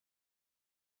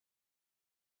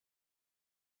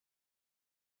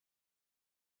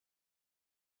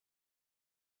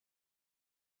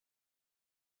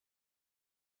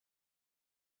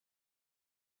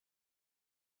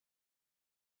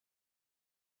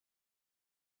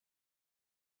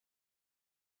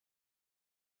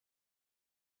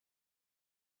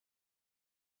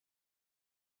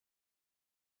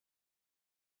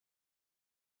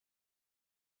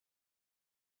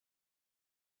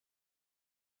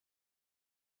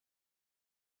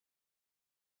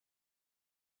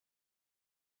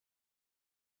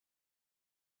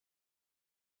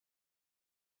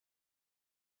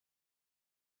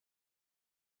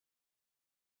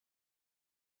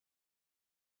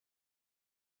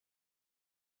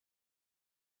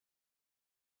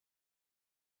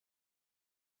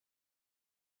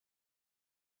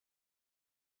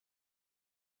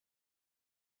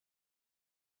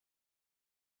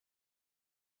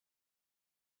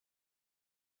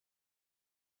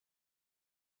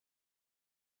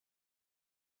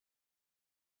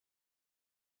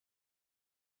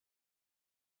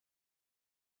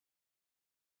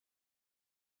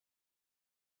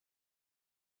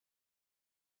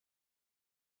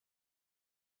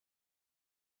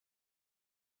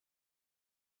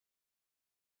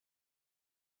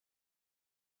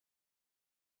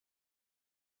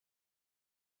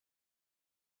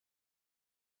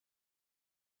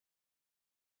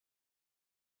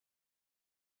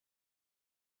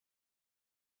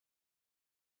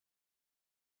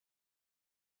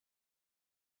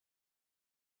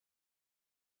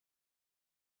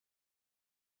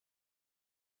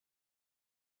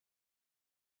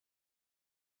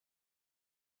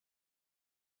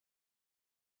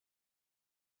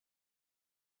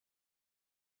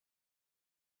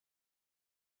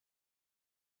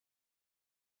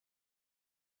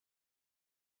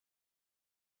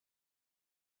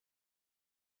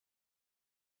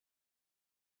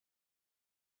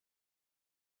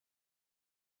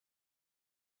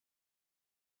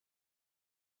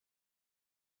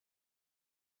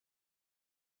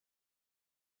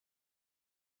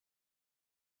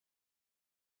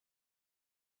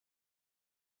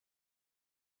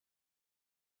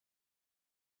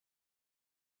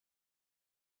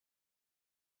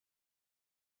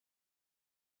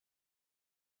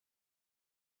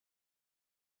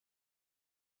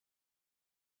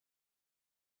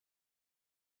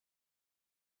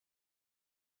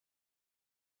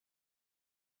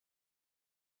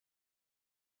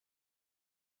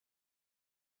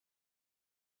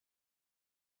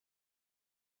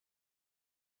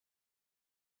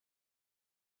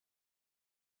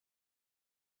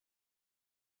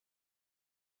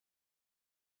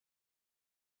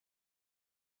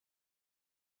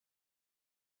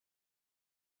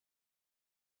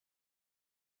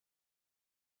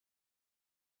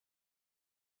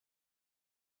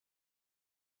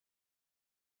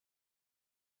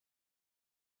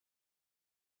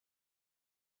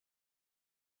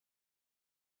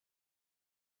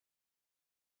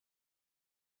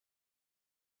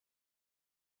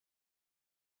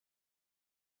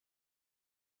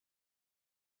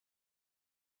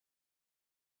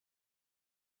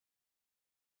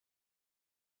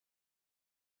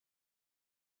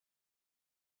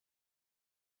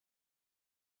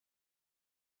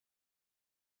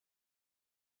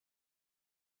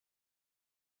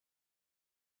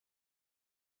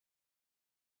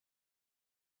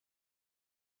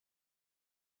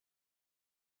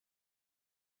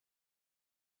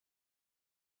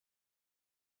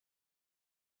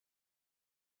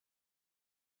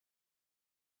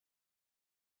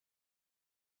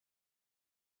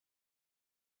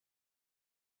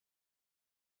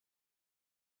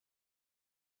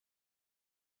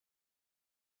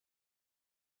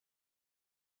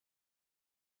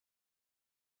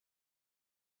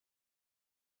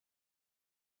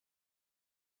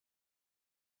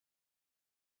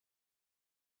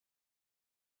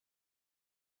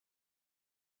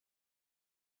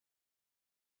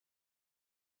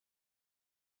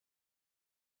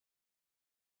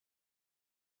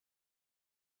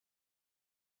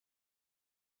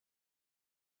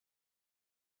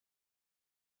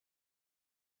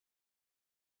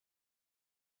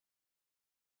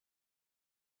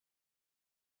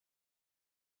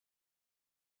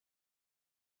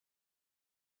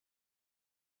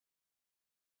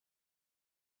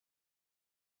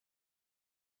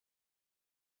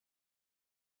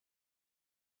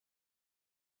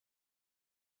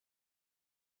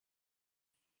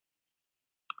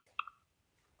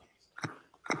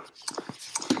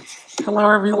Hello,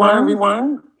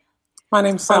 everyone. My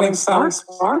name's Sally Sparks,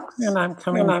 and I'm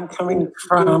coming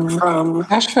from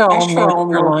Nashville,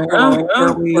 North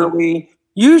Carolina, where we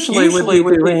usually would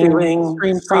be doing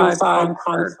stream-side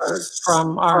concerts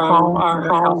from our home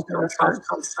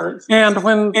concert. And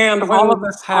when all of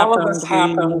this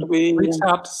happened, we reached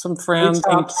out to some friends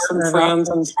and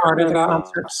started a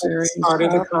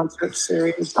concert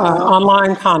series,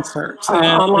 online concerts.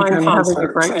 And we've been having a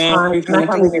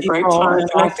great time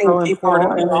connecting people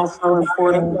and also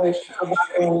importantly,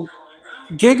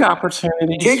 gig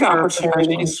opportunities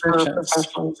for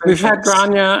professional musicians. We've had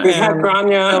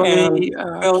Gráinne and Billy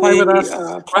play with us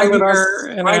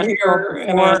right here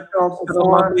in a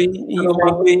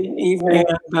lovely evening.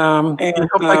 And I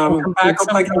hope they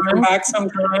can come back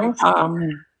sometime.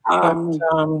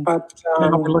 But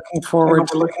we're looking forward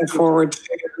to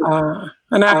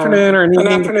an afternoon or an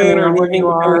evening, depending on where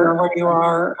you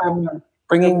are.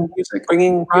 Bringing music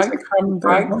right from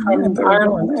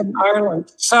Ireland.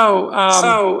 So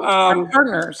our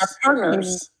partners,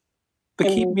 the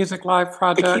Keep Music Live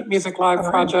project, include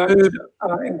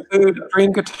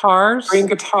Grainne Guitars,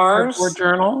 Cardboard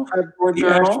Journal, the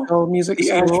Asheville Music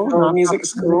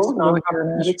School,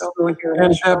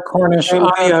 and Deb Cornish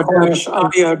Audio.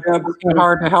 Working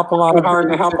hard to help a lot of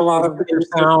their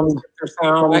sound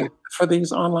for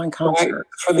these online concerts.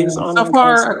 So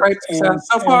far, a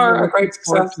great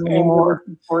success. Many more.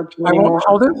 I won't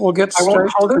hold it. We'll get straight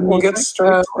to music.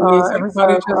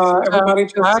 Everybody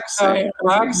just relax. I'll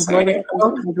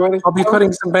be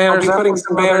putting some banners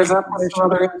up with some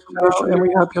other information, and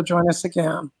we hope you'll join us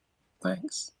again.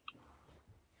 Thanks.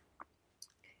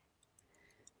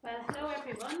 Well, hello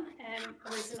everyone.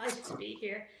 We're delighted to be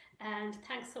here, and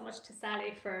thanks so much to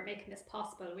Sally for making this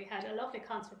possible. We had a lovely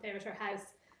concert there at her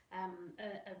house a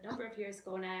number of years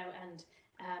ago now, and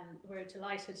we're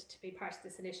delighted to be part of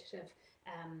this initiative,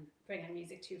 bringing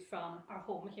music to you from our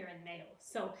home here in Mayo.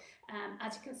 So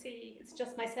as you can see, it's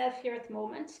just myself here at the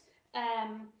moment.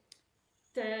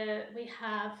 We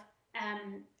have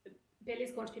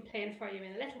Billy's going to be playing for you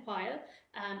in a little while.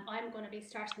 I'm going to be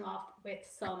starting off with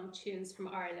some tunes from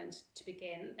Ireland to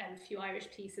begin, a few Irish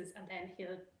pieces, and then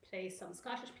he'll play some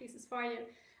Scottish pieces for you.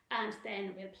 And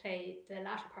then we'll play the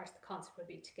latter part of the concert will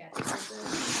be together. So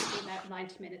it'll be about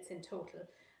 90 minutes in total.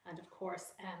 And of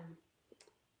course,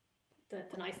 the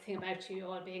nice thing about you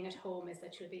all being at home is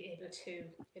that you'll be able to,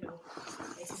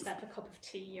 make yourself a cup of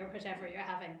tea or whatever you're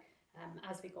having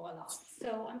as we go along.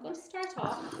 So I'm going to start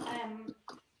off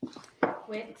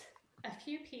with a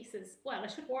few pieces. Well, I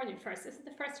should warn you first, this is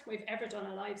the first time we've ever done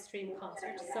a live stream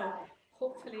concert. So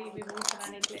hopefully we won't have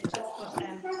any glitches, but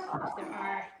if there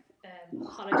are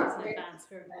apologies in advance.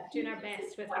 We're doing our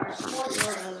best with our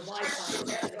rural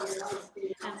Wi-Fi.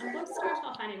 I'm going to start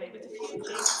off anyway with a few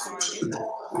jigs for you.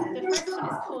 The first one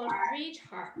is called Bridge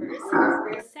Harpers.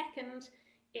 The second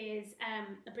is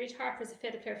a Bridge Harper is a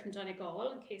fiddle player from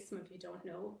Donegal, in case some of you don't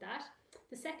know that.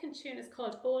 The second tune is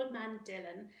called Old Man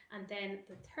Dylan, and then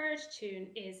the third tune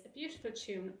is a beautiful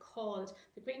tune called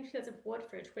The Green Fields of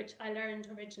Woodford, which I learned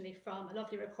originally from a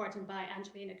lovely recording by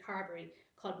Angelina Carberry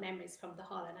called Memories from the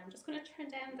Hall. And I'm just going to turn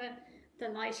down the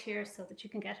light here so that you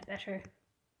can get a better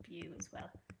view as well.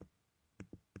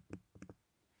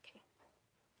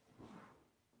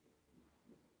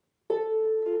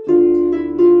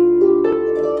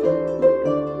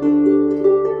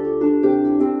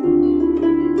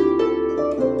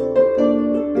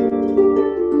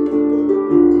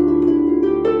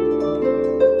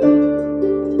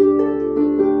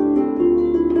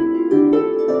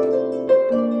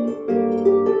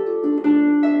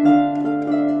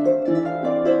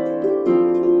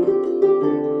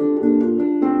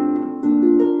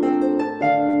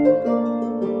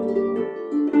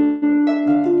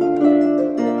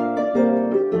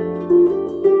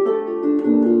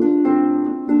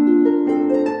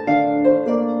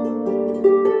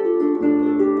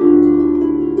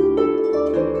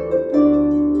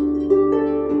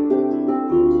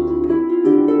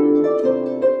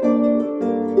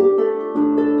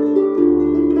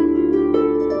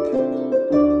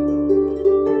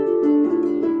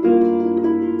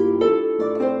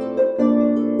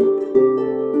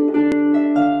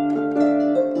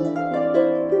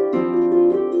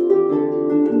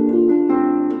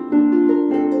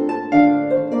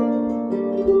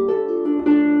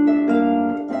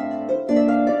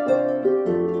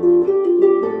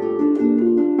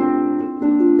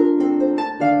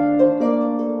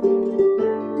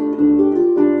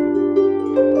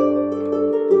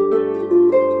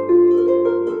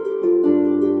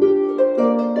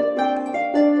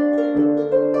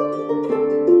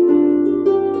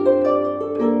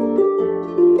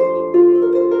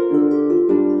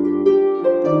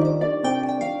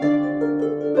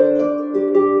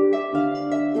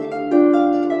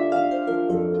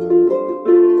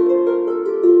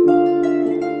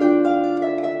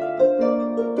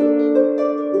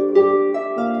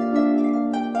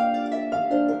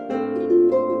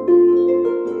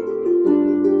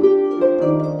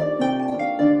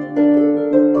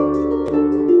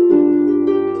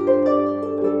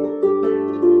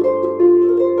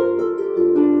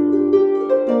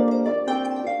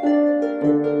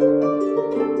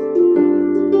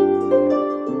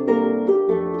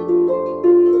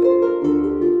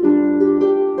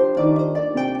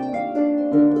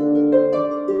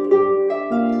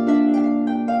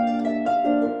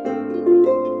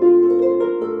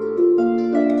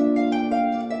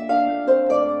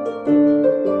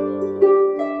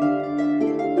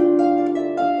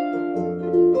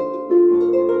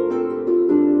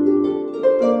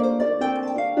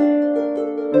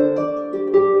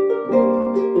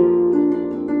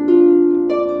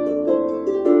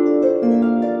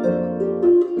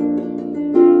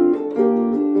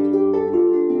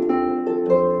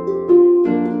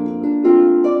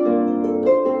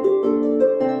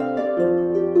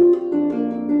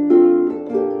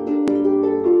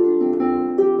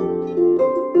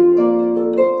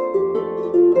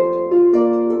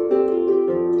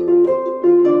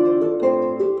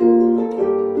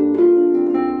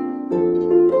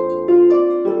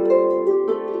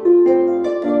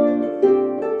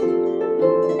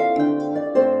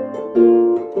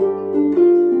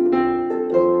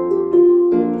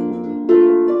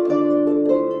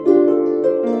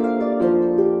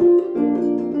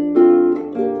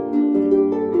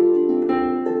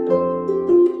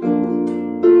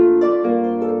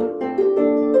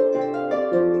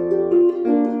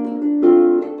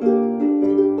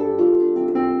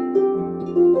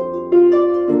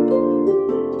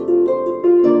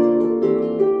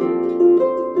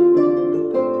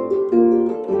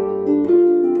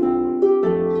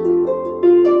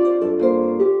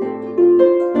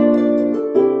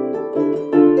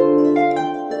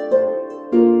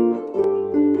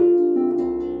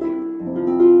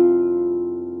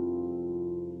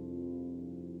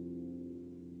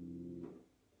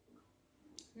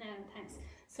 Thanks.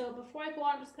 So before I go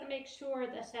on, I'm just going to make sure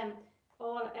that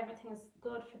everything is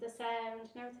good for the sound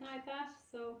and everything like that.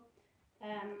 So,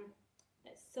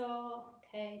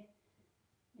 okay,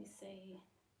 let me see.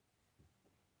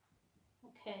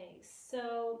 Okay,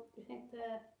 so I think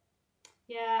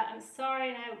yeah, I'm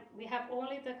sorry now, we have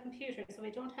only the computer, so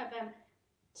we don't have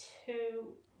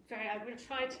I will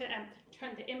try to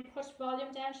turn the input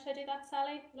volume down. Should I do that,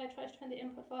 Sally? Will I try to turn the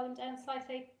input volume down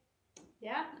slightly?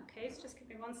 Yeah, okay, so just give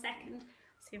me 1 second.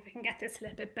 See if we can get this a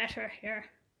little bit better here.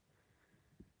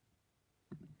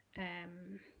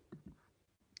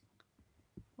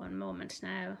 One moment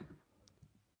now.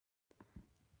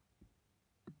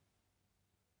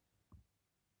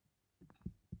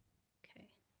 Okay.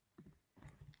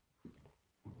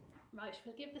 Right,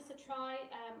 we'll give this a try.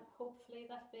 Hopefully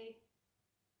that'll be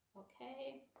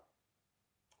okay.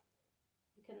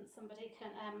 Somebody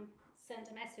can send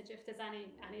a message if there's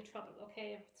any trouble.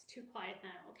 Okay, if it's too quiet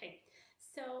now. Okay,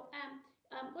 so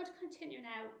I'm going to continue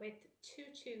now with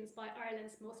 2 tunes by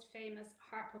Ireland's most famous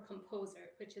harper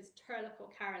composer, which is Turlough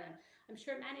O'Carolan. I'm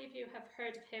sure many of you have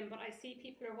heard of him, but I see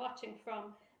people are watching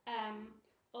from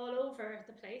all over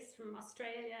the place, from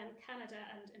Australia and Canada,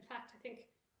 and in fact I think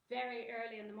very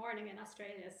early in the morning in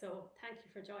Australia, so thank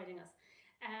you for joining us.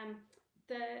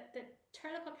 The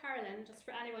Turlough O'Carolan, just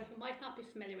for anyone who might not be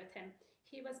familiar with him,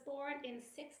 he was born in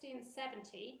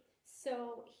 1670,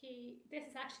 so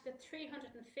this is actually the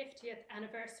 350th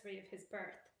anniversary of his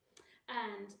birth.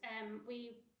 And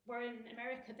we were in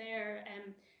America there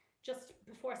just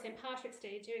before St. Patrick's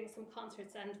Day doing some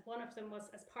concerts, and one of them was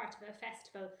as part of a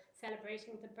festival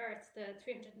celebrating the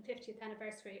 350th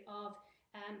anniversary of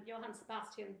Johann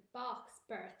Sebastian Bach's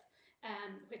birth.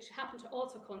 Which happened to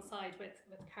also coincide with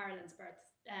Carolan's birth.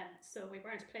 So we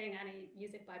weren't playing any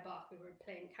music by Bach, we were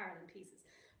playing Carolan pieces.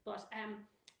 But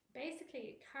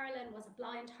basically, Carolan was a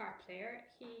blind harp player.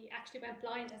 He actually went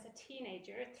blind as a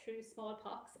teenager through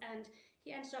smallpox, and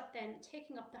he ended up then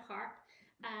taking up the harp,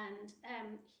 and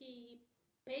he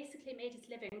basically made his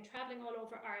living travelling all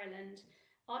over Ireland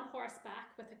on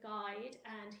horseback with a guide,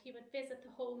 and he would visit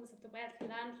the homes of the wealthy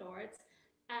landlords,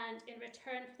 and in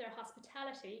return for their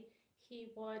hospitality,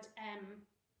 he would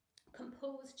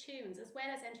compose tunes as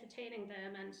well as entertaining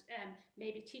them and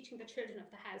maybe teaching the children of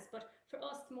the house. But for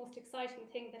us, the most exciting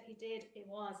thing that he did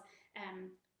was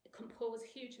compose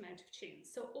a huge amount of tunes.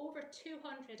 So over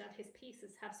 200 of his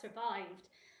pieces have survived.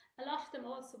 A lot of them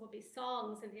also will be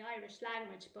songs in the Irish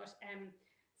language, but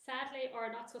sadly, or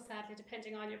not so sadly,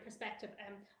 depending on your perspective,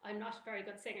 I'm not a very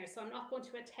good singer, so I'm not going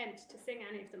to attempt to sing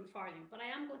any of them for you, but I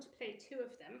am going to play 2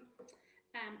 of them.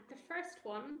 The first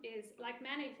one is, like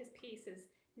many of his pieces,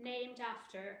 named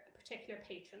after a particular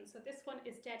patron. So this one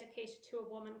is dedicated to a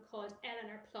woman called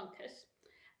Eleanor Plunkett,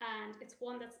 and it's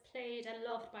one that's played and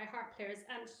loved by harp players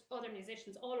and other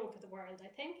musicians all over the world,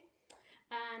 I think.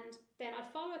 And then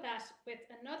I'll follow that with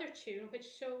another tune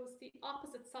which shows the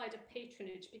opposite side of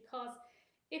patronage, because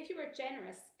if you were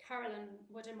generous, Carolan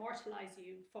would immortalise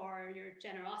you for your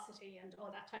generosity and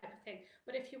all that type of thing.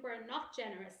 But if you were not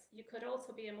generous, you could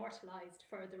also be immortalised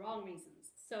for the wrong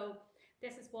reasons. So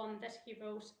this is one that he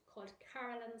wrote called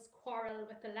Carolan's Quarrel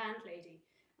with the Landlady.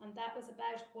 And that was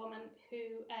about a woman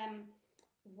who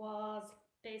was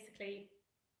basically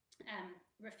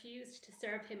refused to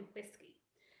serve him whiskey.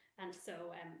 And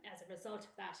so as a result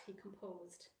of that, he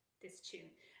composed this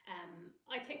tune.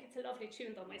 I think it's a lovely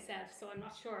tune though myself, so I'm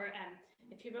not sure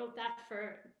if he wrote that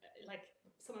for like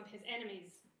some of his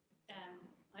enemies,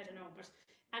 I don't know, but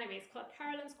anyway, it's called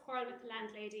Carolan's Quarrel with the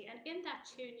Landlady, and in that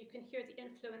tune you can hear the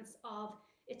influence of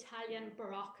Italian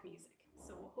Baroque music,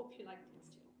 so I hope you like this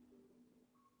tune.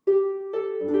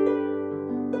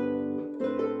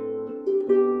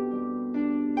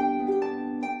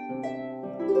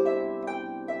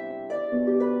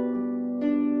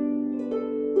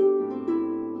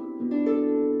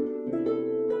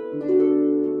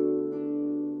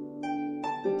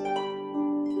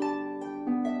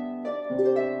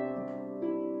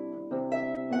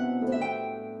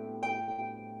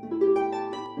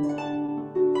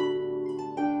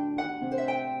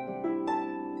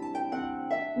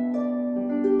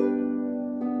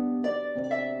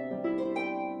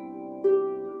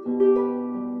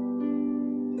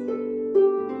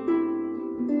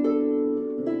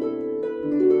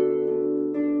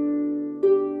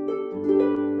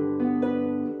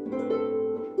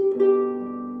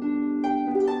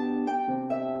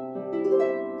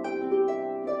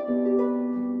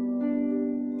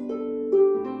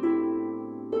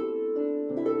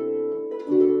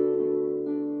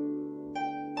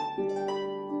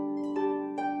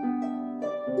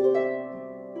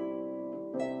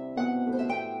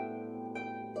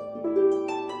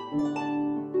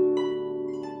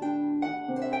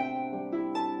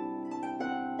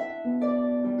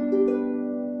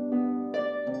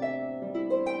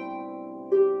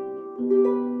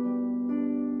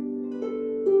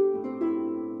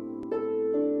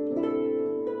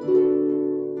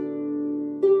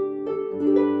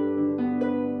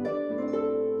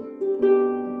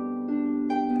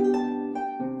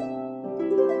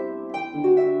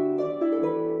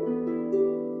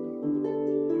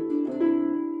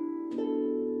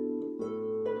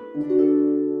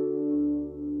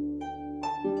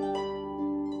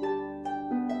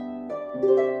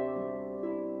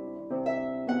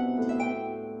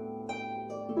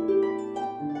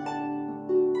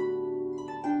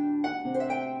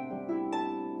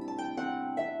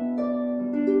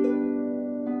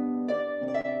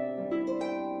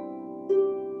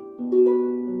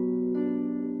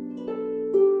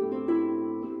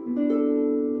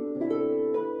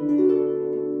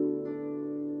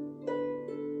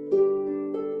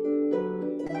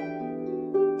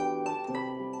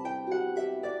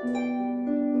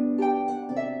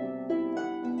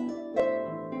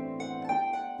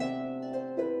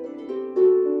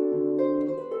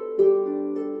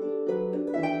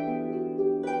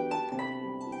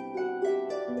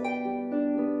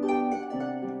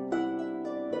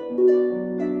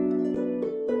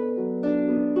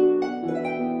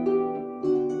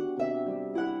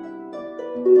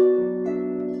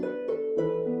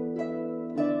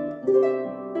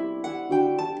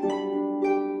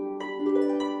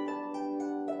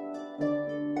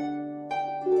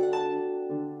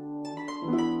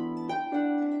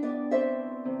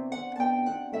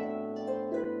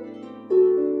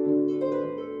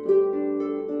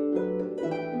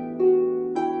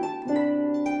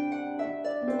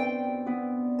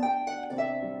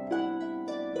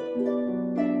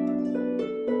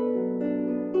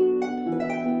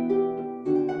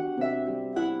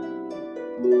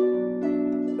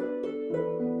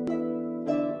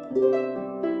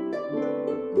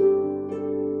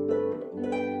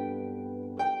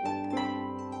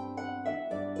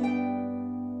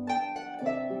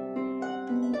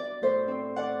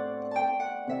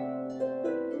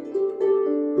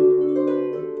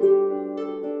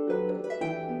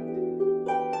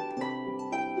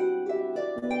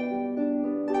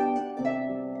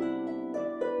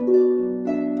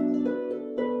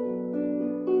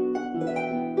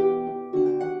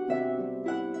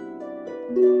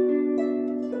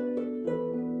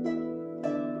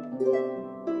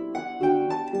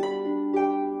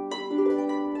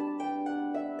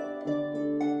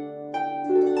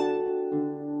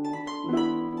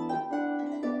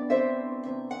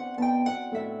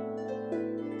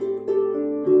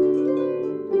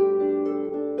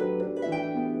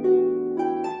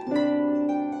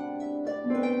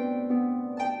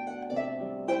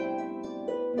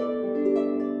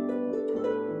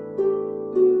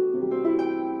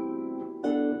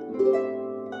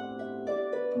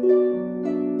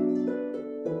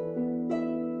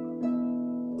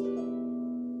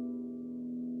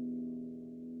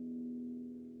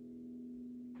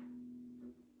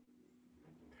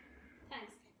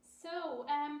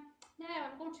 Now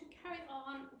I'm going to carry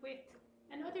on with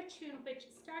another tune which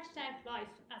started out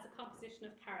life as a composition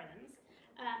of Carolyn's.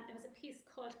 It was a piece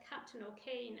called Captain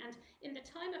O'Kane, and in the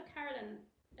time of Carolyn,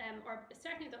 or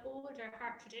certainly the older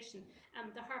harp tradition,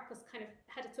 the harp was kind of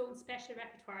had its own special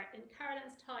repertoire. In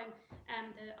Carolyn's time,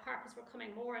 the harpers were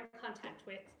coming more in contact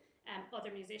with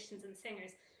other musicians and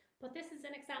singers. But this is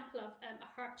an example of a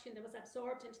harp tune that was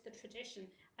absorbed into the tradition.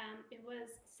 It was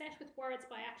set with words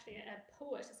by actually a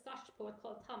poet, a Scottish poet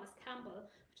called Thomas Campbell,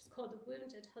 which is called The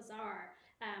Wounded Hussar.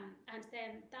 And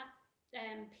then that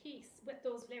piece with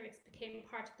those lyrics became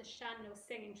part of the Shanno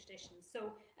singing tradition.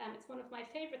 So it's one of my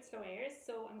favourite slow airs,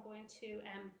 so I'm going to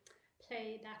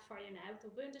play that for you now,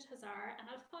 The Wounded Hussar, and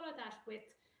I'll follow that with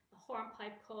a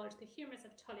hornpipe called The Humours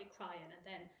of Tully Gráinne, and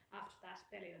then after that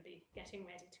Billy will be getting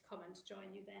ready to come and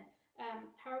join you then.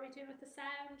 How are we doing with the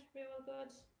sound? Real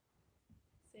good?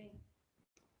 See,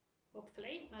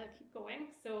 hopefully I'll keep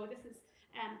going. So this is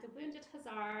The Wounded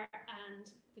Hussar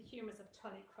and The Humours of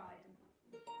Tully Gráinne.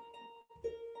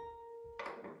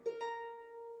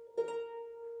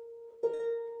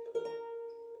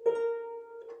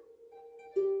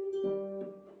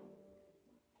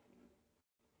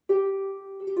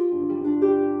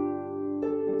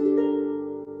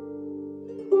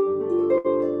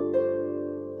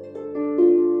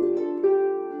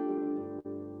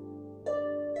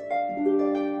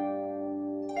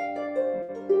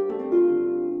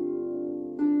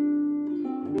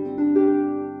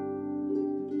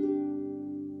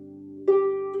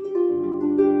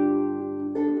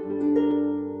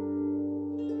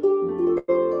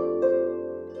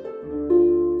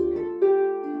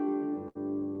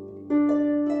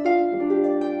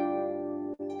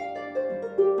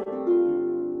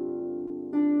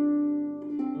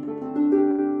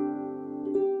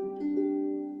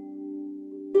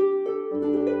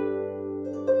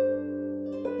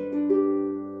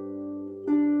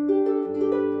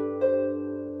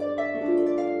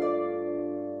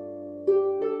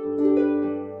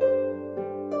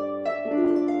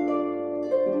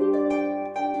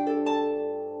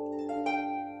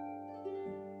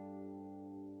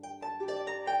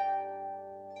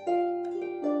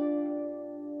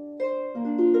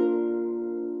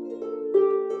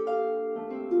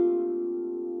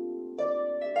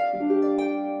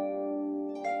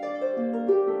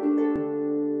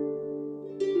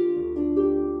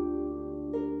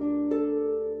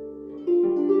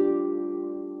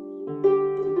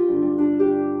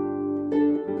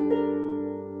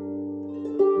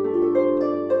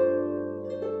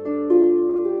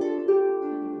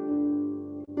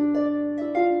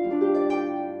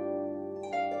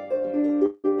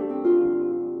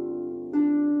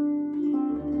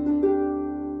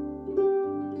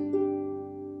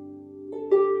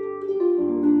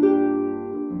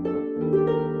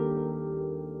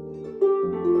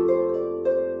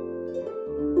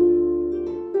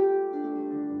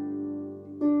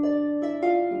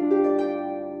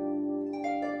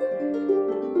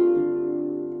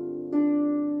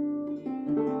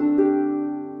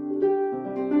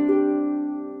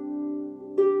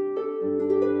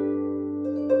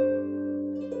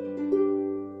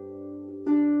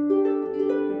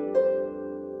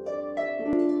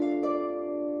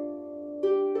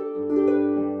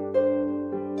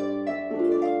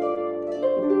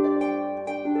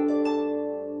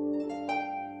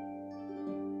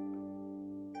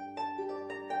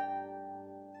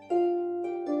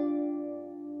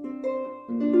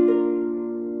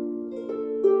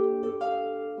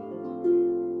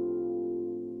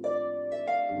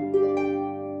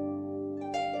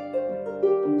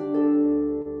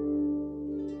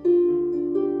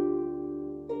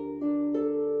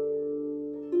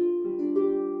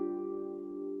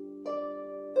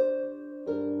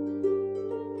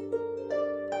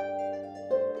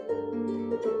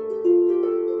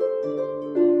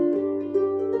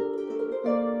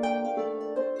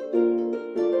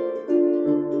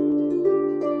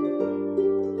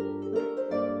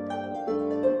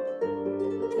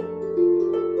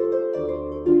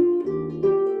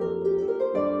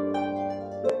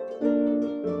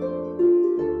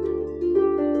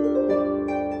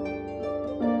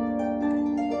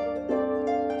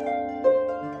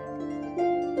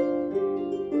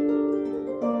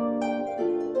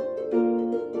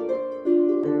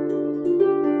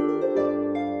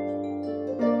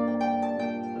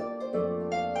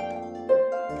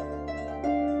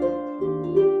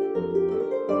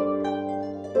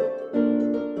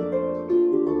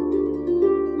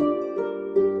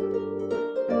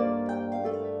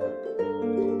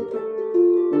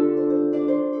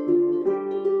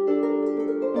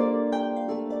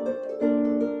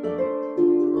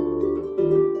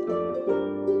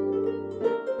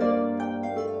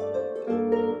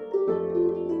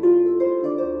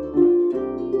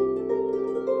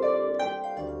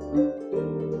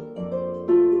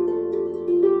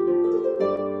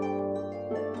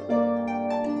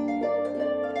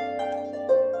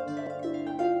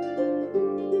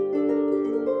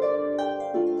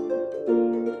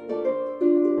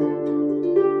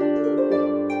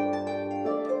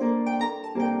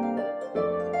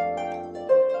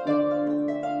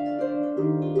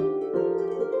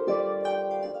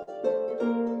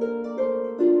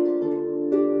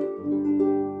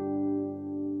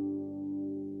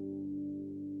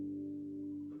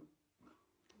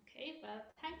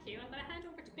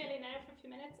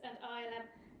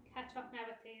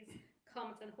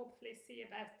 see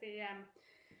about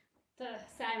the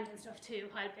sound and stuff too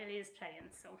while Billy is playing.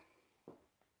 So.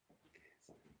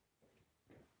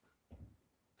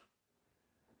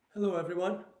 Hello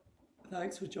everyone,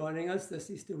 thanks for joining us this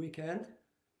Easter weekend.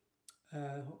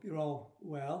 Hope you're all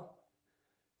well.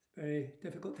 It's a very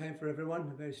difficult time for everyone,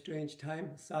 a very strange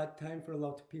time, a sad time for a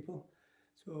lot of people.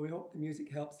 So we hope the music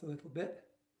helps a little bit.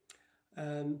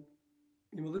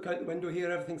 You will look out the window here,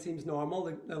 everything seems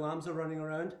normal, the lambs are running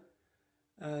around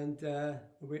and we're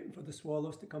waiting for the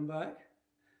swallows to come back.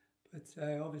 But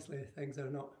obviously things are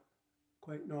not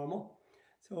quite normal.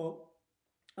 So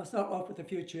I'll start off with a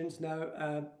few tunes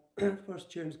now. First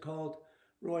tune's called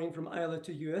Rowing from Islay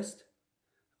to Uist.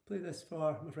 I'll play this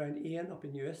for my friend Ian up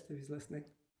in Uist if he's listening.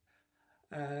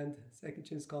 And second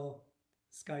tune's called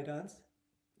Sky Dance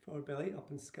for Billy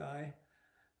up in Skye.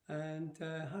 And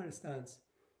Harris Dance.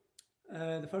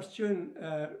 The first tune,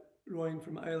 Rowing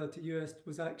from Islay to Uist,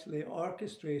 was actually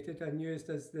orchestrated and used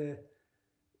as the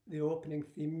opening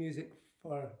theme music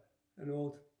for an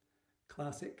old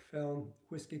classic film,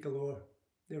 Whiskey Galore,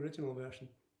 the original version.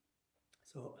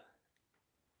 So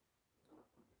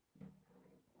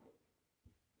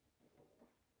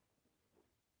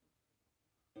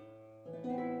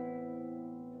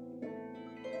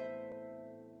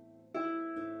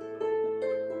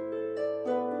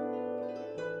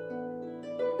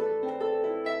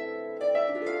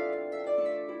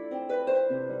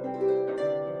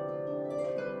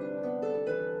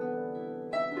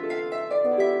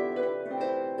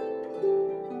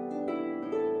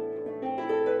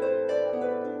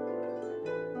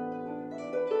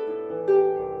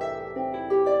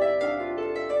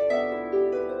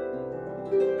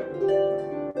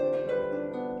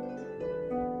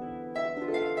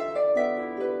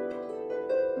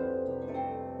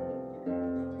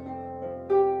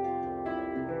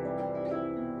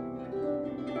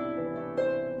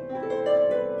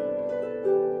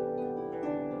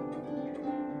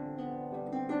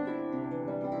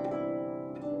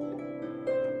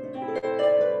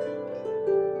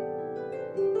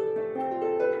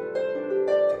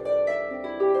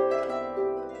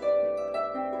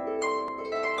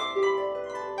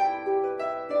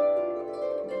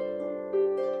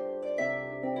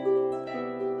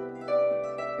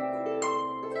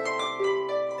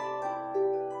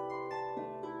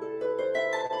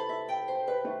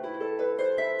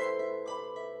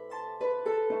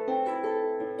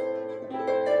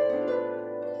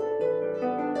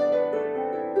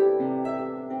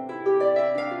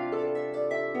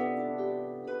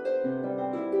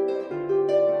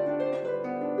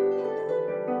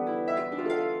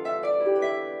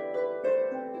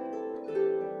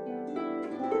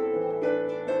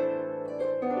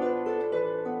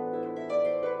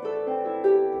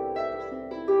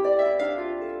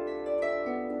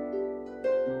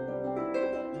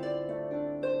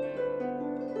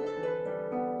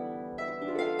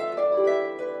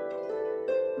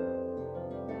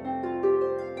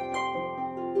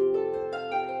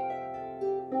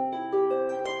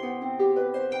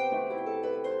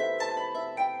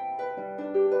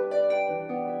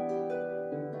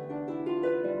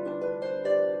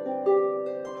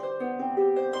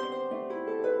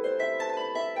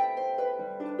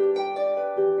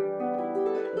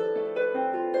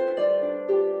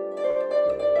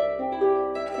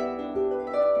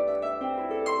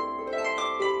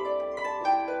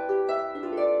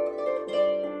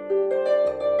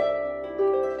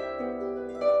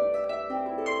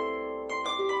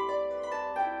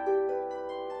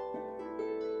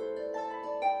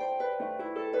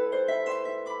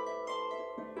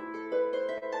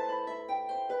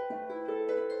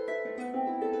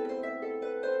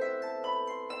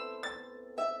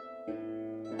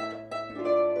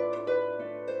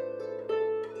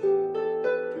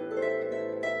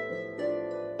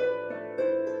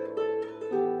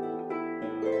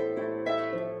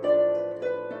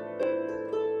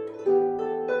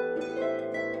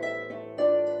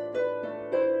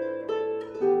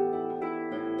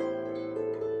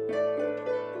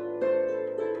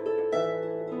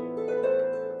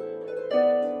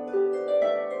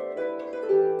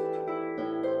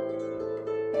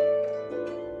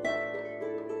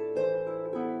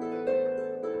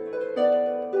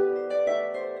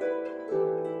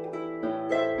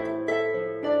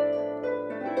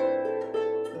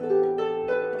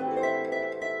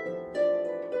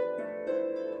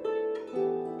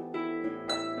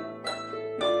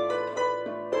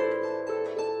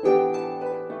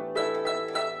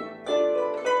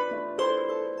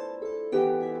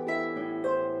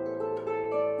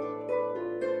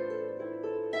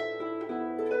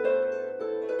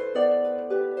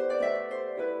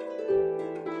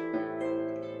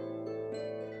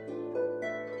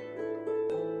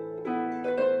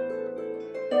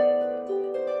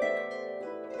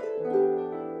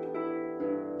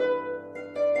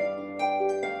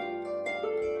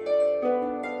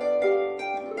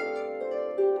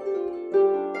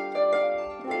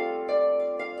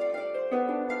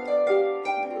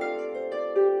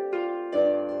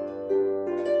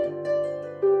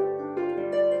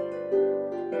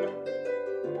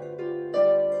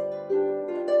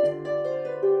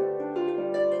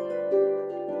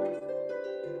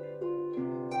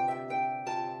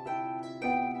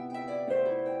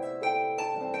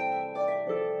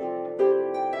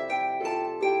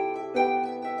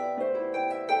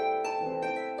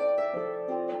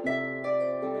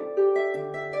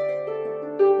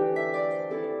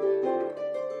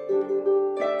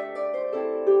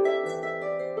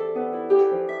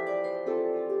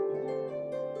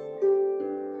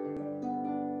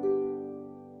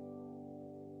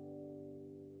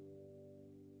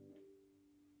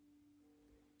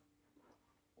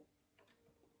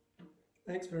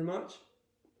Thanks very much.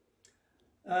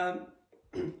 I'm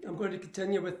going to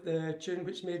continue with the tune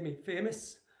which made me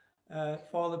famous,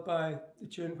 followed by the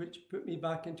tune which put me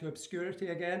back into obscurity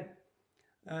again.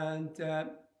 And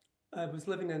I was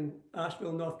living in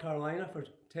Asheville, North Carolina for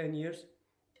 10 years.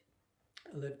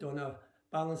 I lived on a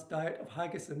balanced diet of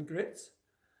haggis and grits.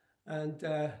 And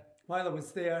while I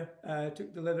was there, I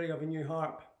took delivery of a new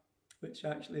harp, which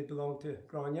actually belonged to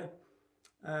Gráinne.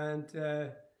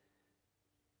 And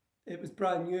it was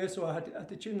brand new, so I had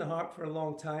to tune the harp for a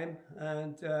long time.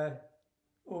 And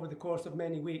over the course of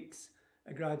many weeks,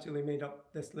 I gradually made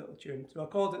up this little tune. So I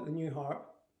called it the New Harp.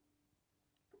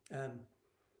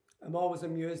 I'm always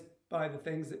amused by the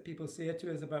things that people say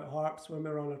to us about harps when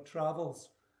we're on our travels.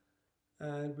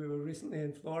 And we were recently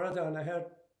in Florida, and I heard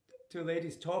two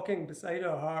ladies talking beside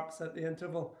our harps at the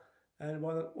interval. And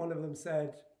one of them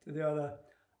said to the other,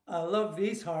 "I love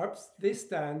these harps, they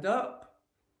stand up."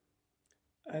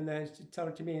 And then she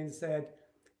turned to me and said,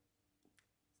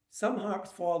 "Some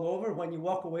harps fall over when you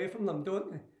walk away from them,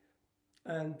 don't they?"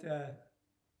 And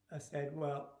I said,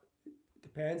 "Well, it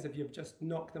depends if you've just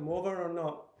knocked them over or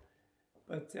not.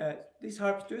 But these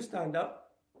harps do stand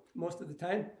up most of the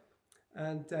time."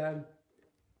 And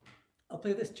I'll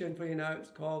play this tune for you now.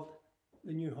 It's called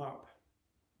The New Harp.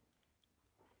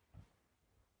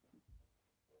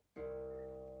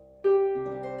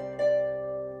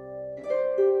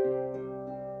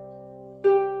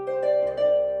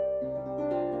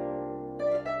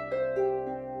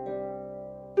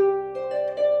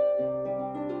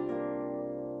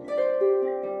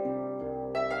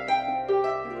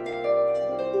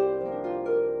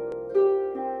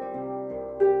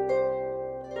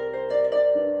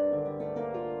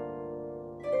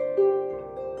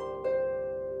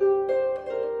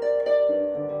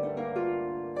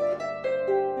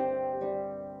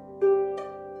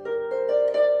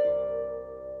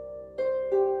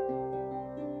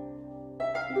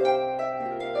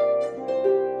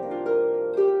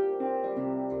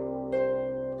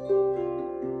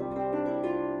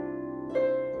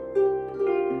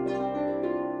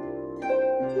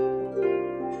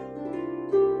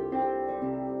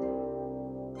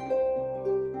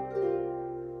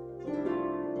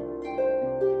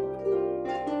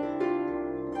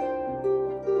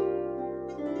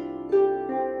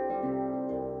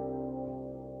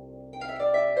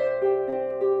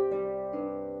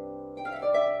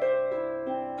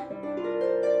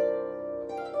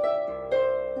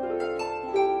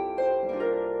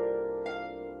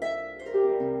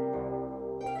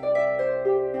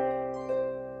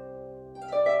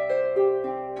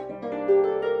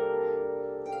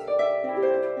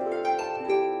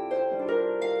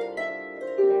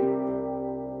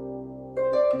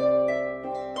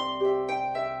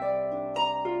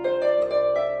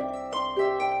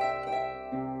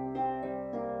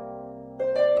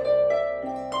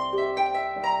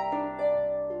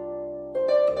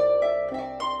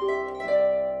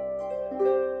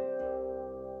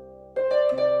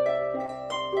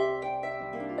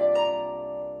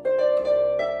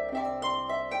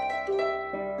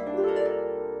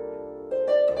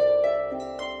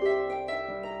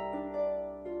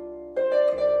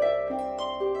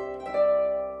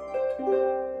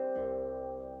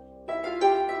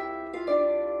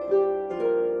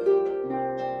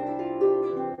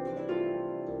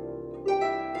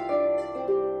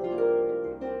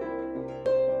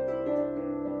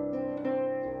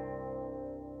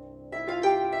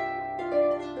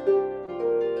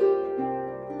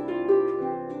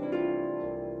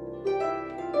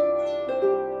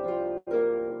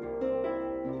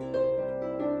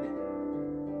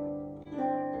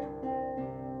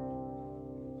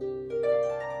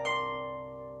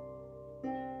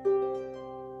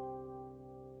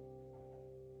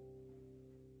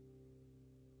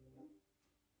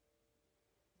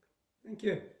 Thank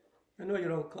you. I know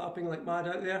you're all clapping like mad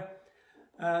out there.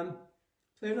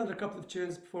 Play another couple of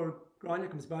tunes before Gráinne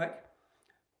comes back.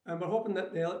 And we're hoping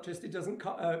that the electricity doesn't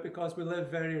cut out because we live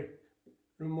very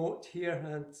remote here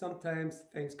and sometimes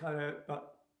things cut out,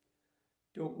 but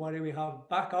don't worry, we have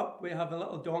backup. We have a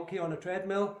little donkey on a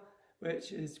treadmill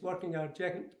which is working our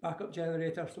backup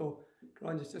generator, so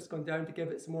Gráinne's just gone down to give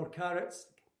it some more carrots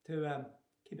to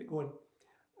keep it going.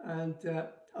 And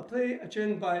I'll play a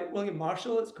tune by William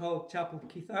Marshall. It's called Chapel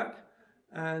Keithach,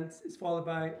 and it's followed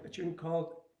by a tune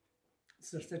called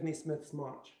Sir Sidney Smith's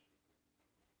March.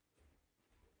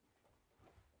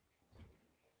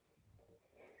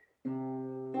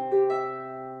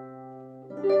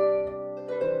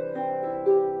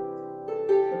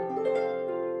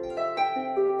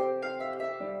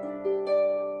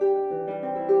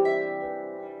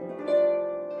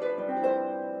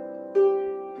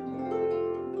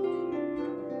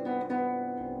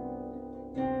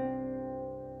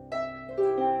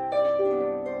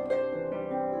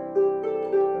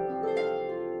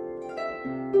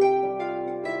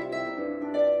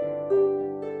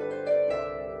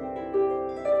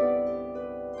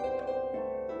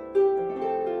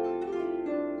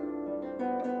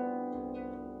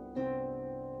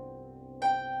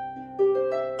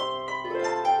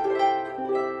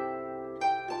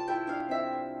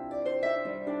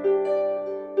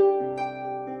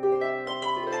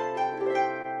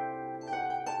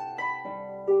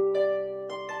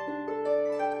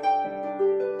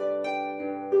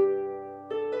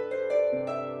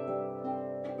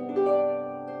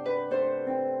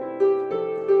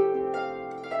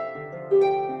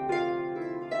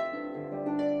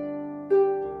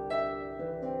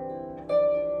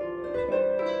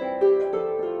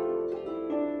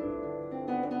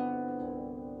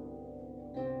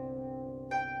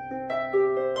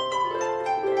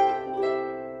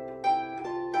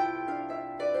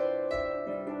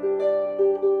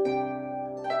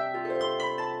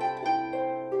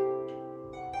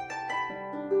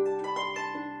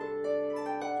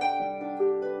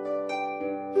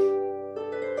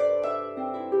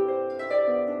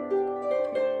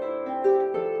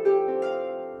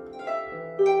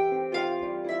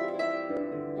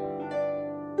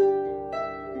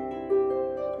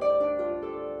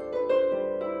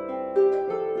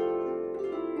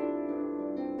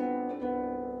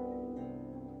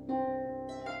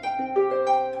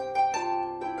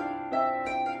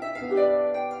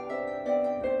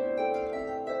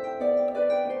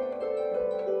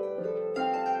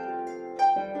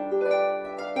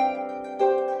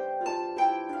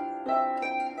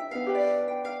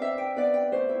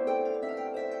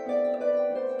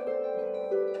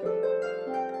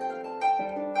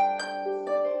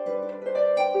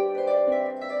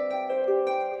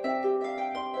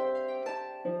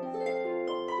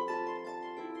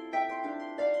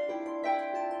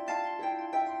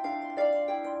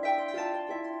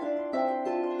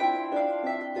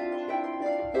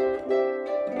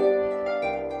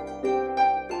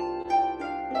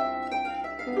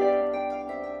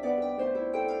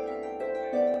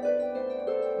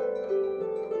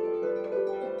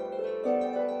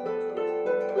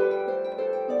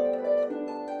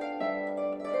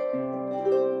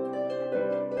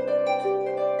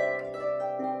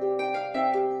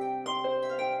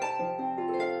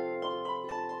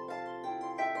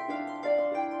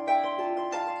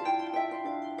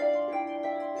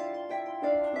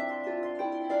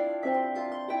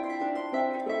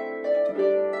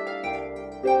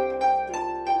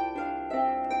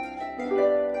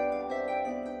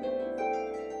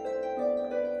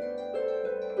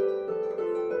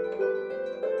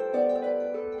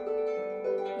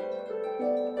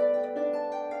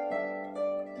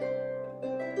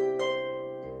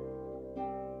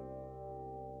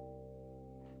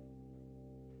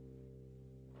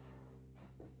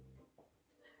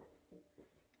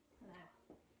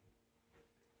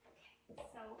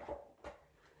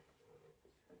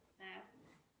 Now,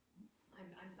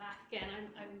 I'm back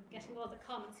again. I'm getting all the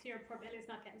comments here. Poor Billy's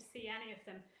not getting to see any of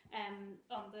them.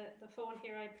 On the phone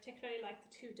here, I particularly like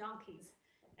the two donkeys.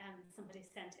 Somebody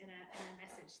sent in a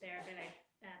message there, Billy.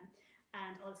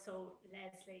 And also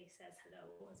Leslie says hello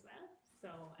as well. So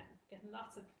I'm getting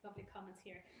lots of lovely comments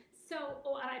here. So,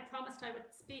 and I promised I would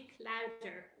speak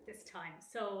louder this time.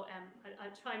 So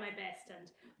I'll try my best,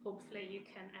 and hopefully you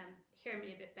can hear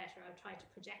me a bit better. I'll try to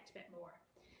project a bit more.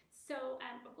 So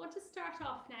we're going to start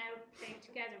off now playing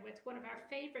together with one of our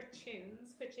favourite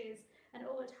tunes, which is an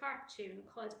old harp tune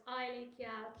called Ailey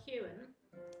Gial Cuan.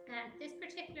 And this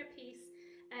particular piece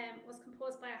was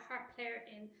composed by a harp player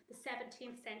in the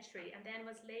 17th century, and then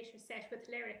was later set with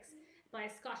lyrics by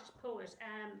a Scottish poet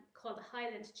called the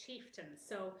Highland Chieftain.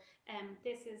 So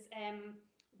this is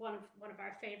one of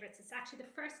our favourites. It's actually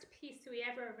the first piece we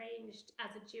ever arranged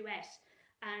as a duet,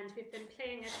 and we've been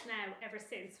playing it now ever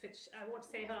since, which I won't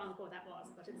say how long ago that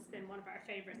was, but it's been one of our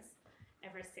favourites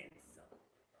ever since. So.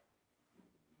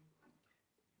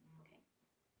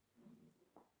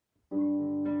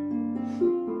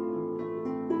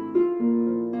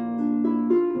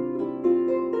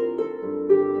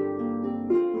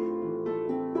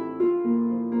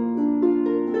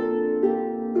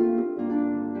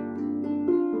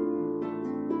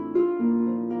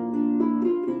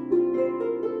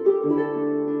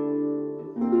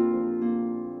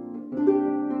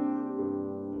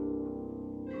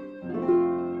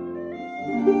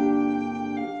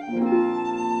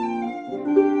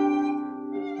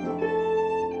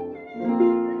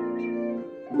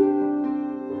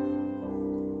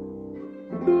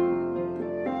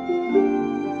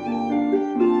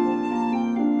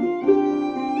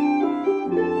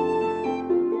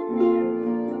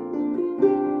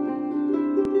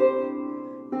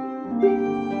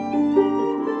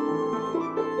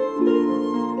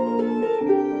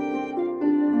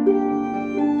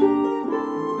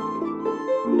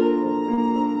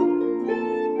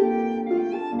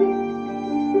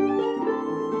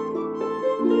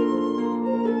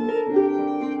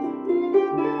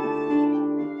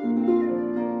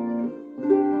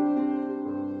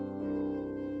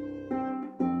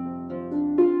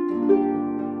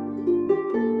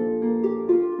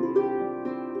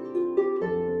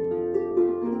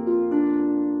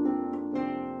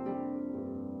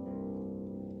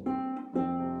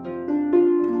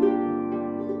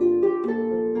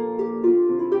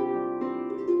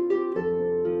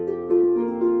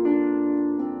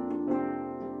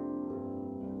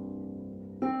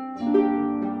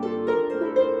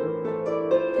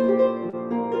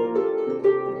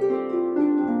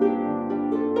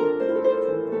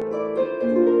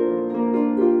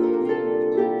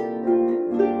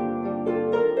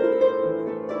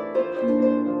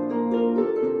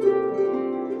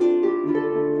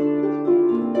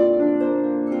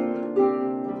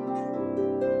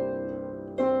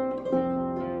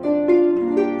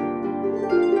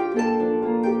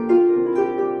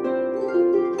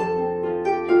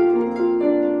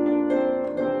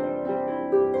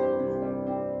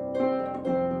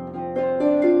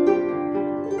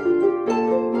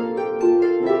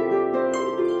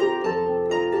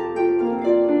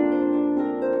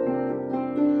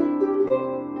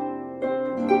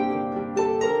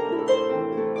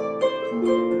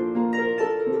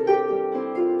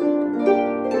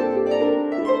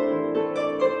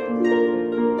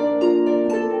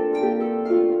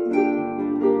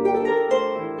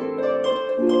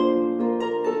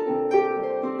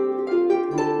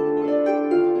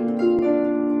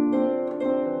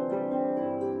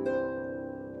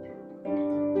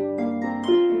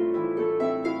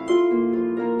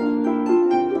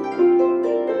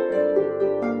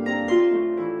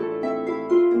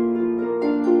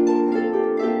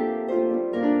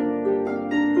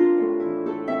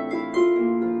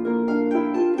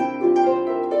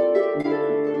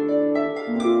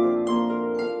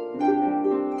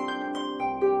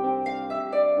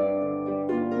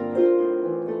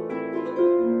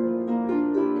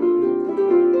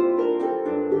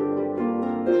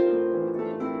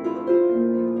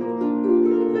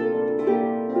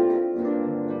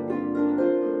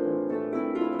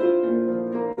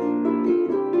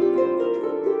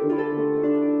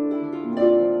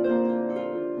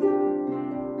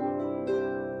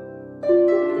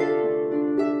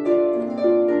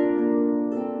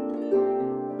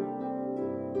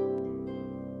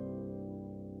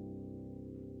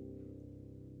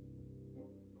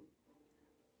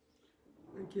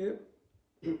 Thank you.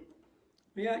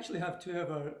 We actually have two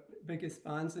of our biggest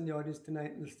fans in the audience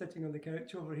tonight, and they're sitting on the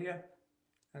couch over here,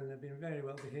 and they've been very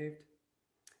well behaved.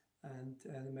 and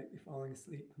they might be falling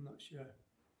asleep, I'm not sure.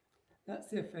 That's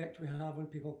the effect we have on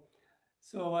people.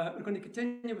 So we're going to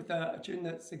continue with a tune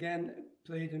that's again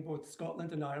played in both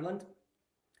Scotland and Ireland.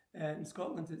 In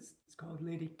Scotland it's called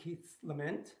Lady Keith's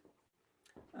Lament,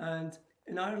 and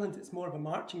in Ireland it's more of a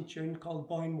marching tune called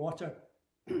Boyne Water,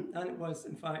 and it was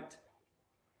in fact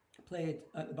played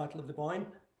at the Battle of the Boyne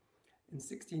in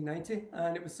 1690,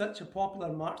 and it was such a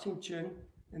popular marching tune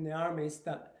in the armies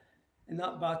that in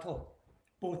that battle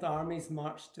both armies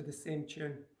marched to the same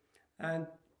tune. And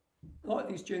a lot of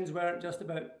these tunes weren't just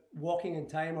about walking in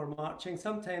time or marching.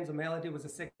 Sometimes a melody was a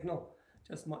signal,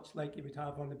 just much like you would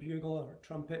have on a bugle or a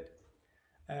trumpet.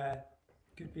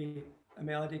 Could be a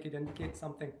melody, could indicate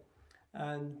something.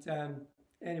 And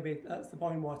anyway, that's the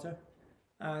Boyne Water,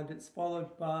 and it's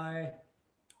followed by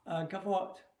a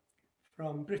gavotte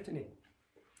from Brittany,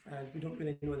 and we don't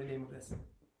really know the name of this.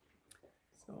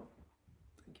 So,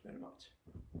 thank you very much.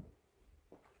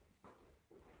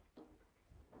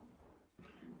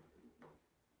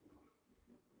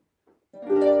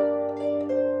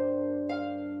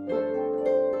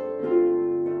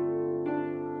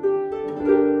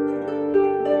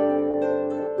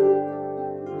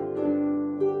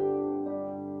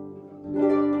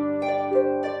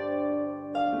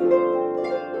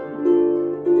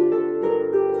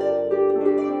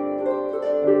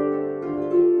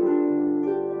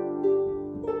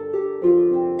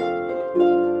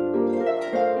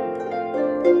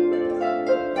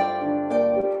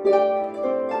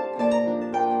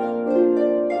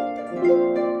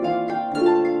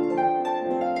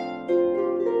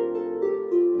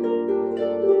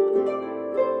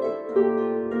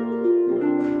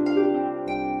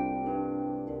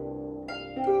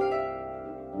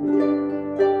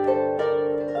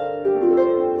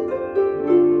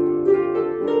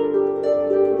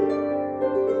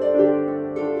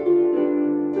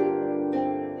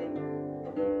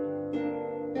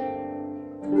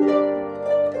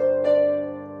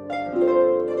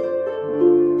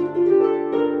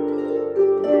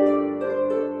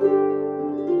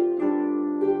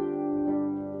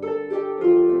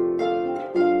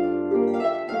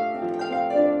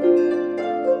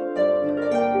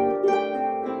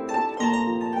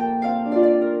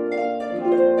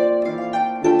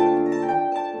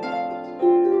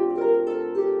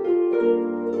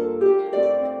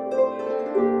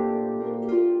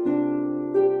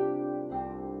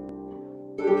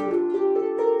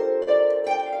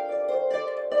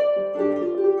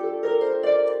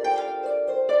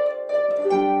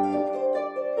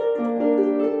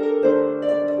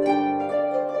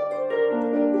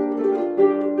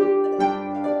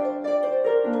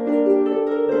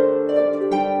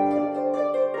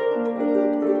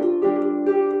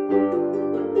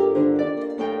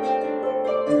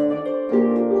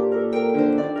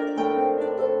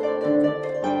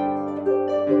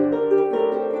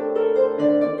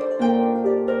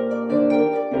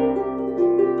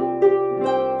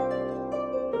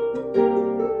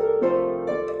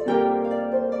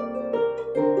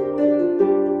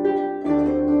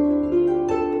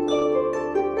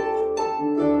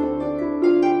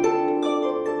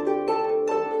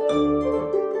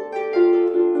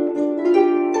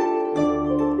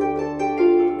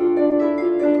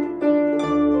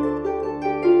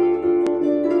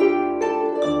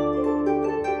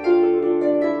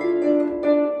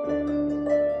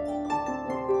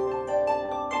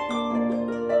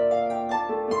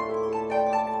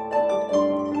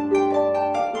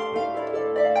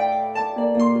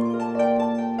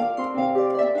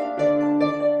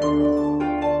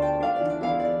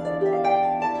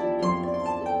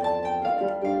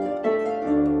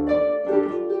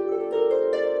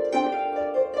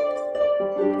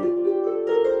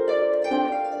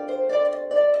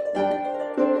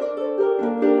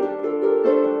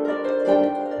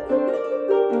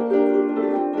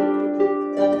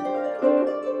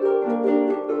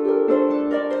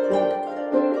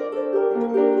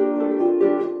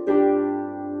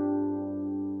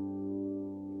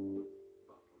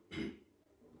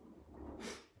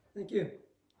 Thank you.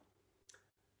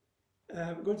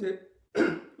 We're going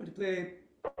to play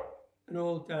an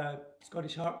old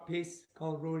Scottish harp piece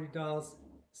called Rory Dahl's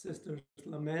Sister's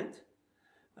Lament,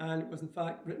 and it was in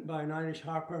fact written by an Irish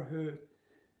harper who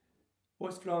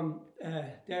was from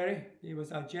Derry. He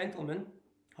was a gentleman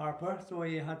harper, so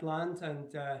he had land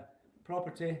and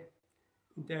property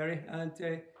in Derry, and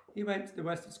he went to the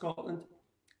west of Scotland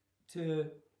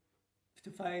to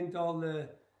find all the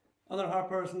other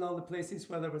harpers and all the places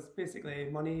where there was basically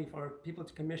money for people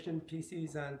to commission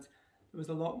pieces, and there was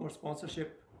a lot more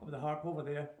sponsorship of the harp over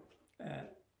there,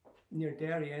 near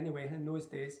Derry anyway in those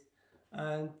days.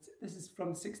 And this is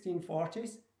from the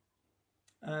 1640s,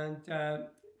 and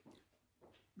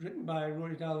written by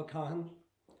Rory Dal Cahan,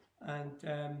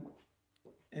 and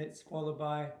it's followed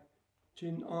by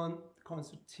tune on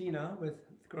concertina with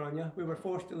Gráinne. We were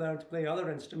forced to learn to play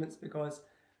other instruments because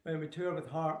when we tour with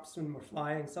harps, when we're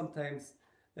flying, sometimes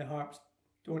the harps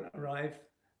don't arrive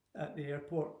at the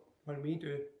airport when we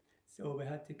do. So we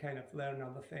had to kind of learn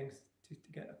other things to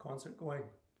get a concert going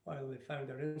while they found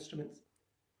their instruments.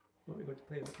 What we're going to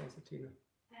play the concertina.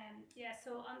 Yeah,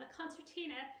 so on the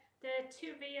concertina, the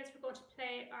two reels we're going to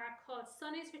play are called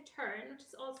Sonny's Return, which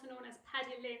is also known as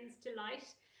Paddy Lynn's Delight.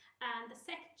 And the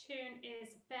second tune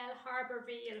is Bell Harbour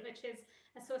Reel, which is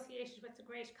associated with the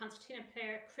great concertina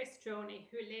player Chris Droney,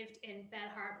 who lived in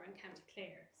Bell Harbour in County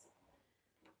Clare.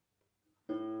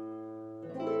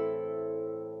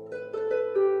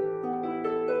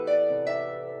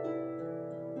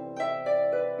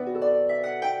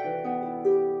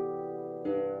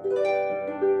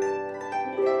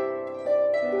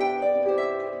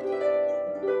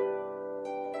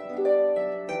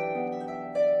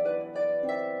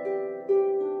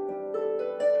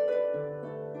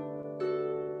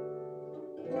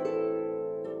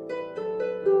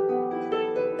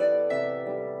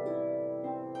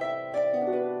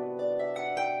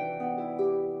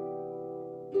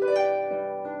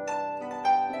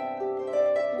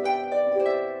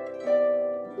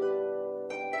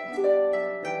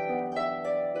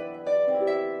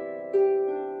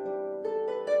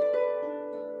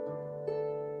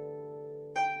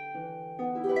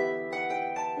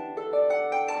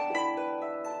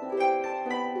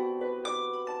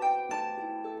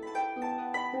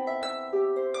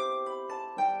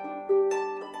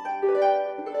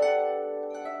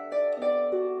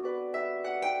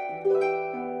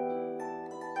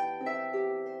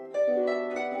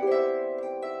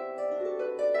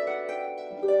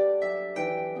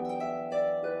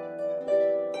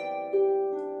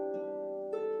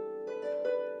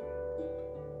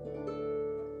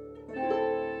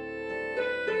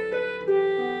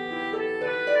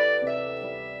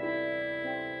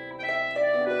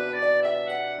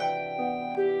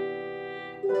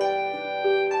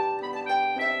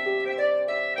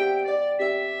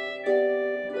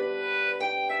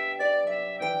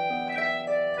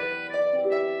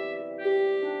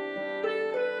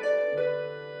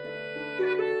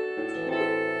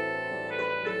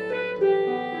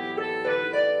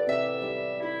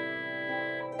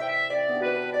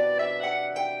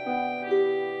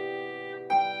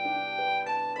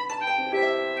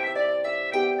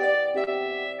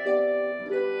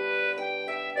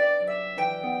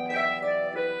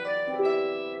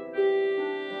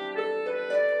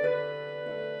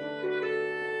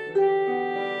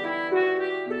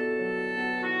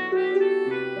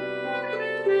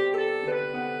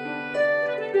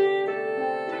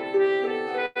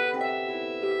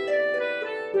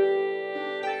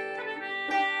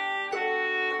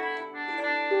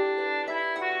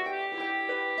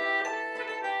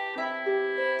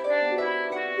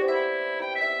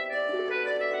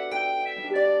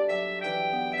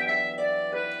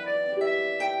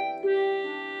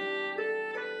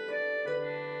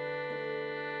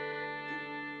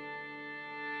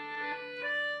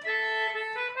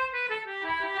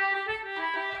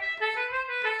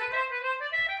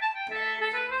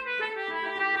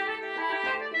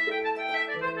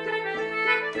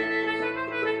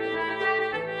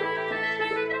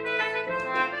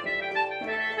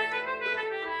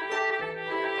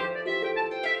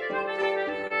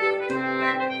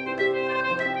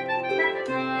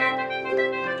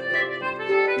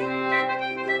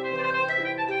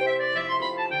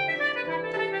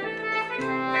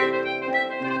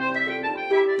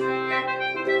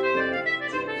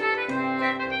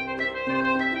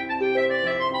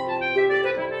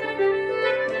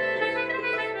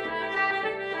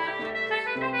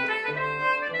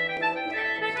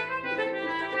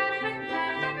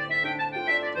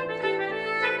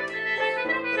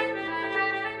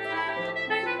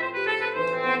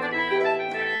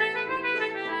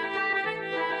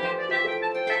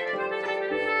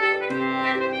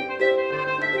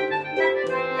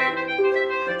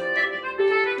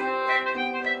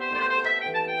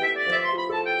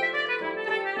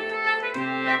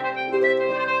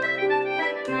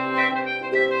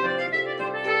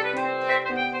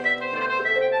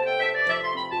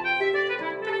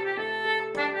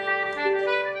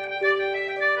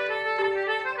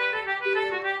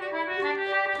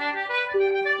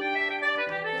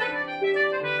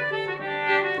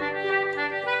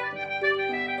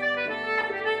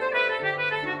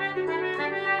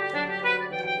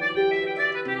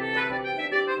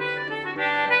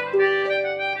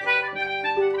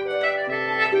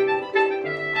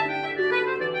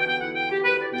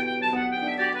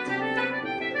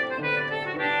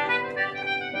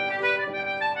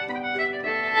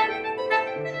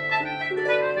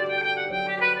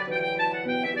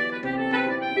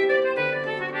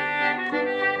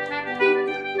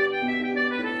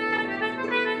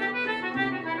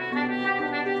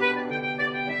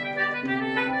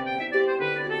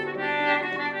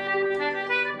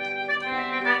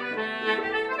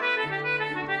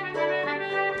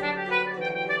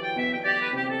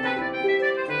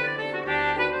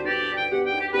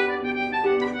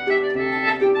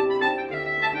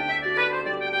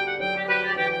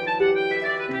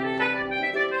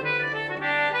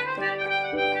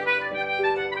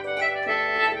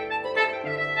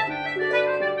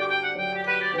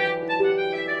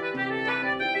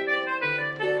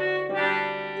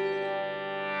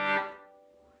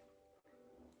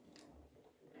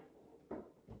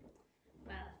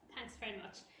 very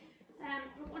much.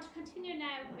 We're going to continue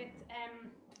now with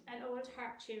an old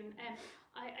harp tune.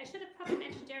 I should have probably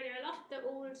mentioned earlier, a lot of the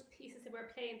old pieces that we're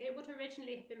playing, they would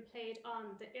originally have been played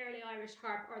on the early Irish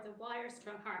harp or the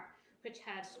wire-strung harp, which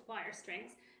had wire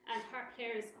strings, and harp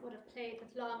players would have played with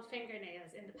long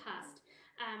fingernails in the past.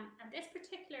 And this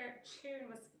particular tune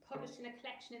was published in a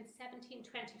collection in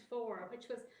 1724,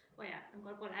 which was, oh yeah, I'm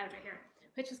going to go louder here,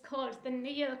 which is called the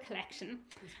Neil Collection.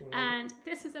 And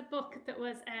this is a book that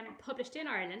was published in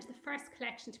Ireland, the first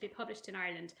collection to be published in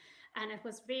Ireland. And it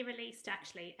was re-released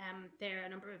actually there a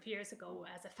number of years ago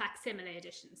as a facsimile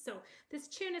edition. So this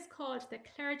tune is called The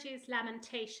Clergy's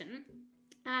Lamentation.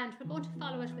 And we're going to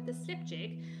follow it with a slip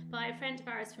jig by a friend of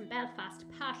ours from Belfast,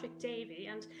 Patrick Davey.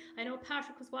 And I know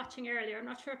Patrick was watching earlier. I'm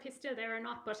not sure if he's still there or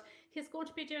not, but he's going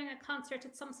to be doing a concert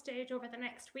at some stage over the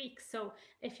next week. So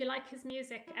if you like his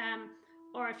music,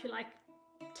 or if you like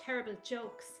terrible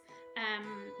jokes,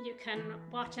 you can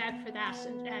watch out for that.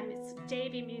 And it's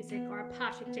Davey Music or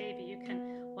Patrick Davey. You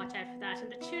can watch out for that.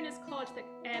 And the tune is called the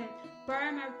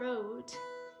Burma Road,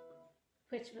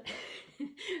 which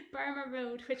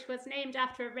was named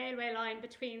after a railway line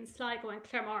between Sligo and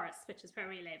Claremorris, which is where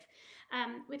we live.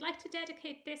 We'd like to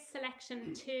dedicate this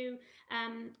selection to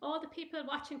all the people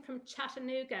watching from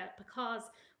Chattanooga, because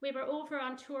we were over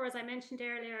on tour, as I mentioned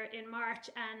earlier, in March,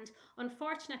 and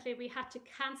unfortunately we had to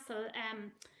cancel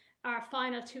our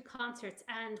final two concerts,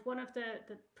 and one of the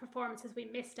performances we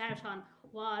missed out on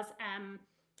was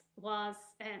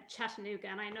Chattanooga.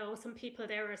 And I know some people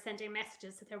there were sending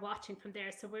messages that they're watching from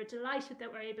there, so we're delighted that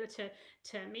we're able to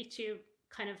meet you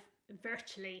kind of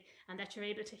virtually, and that you're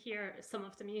able to hear some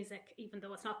of the music, even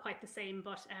though it's not quite the same,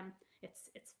 but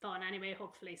it's fun anyway,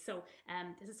 hopefully. So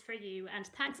this is for you. And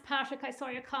thanks, Patrick, I saw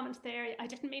your comment there. I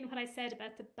didn't mean what I said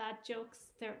about the bad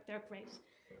jokes. They're great.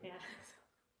 Yeah.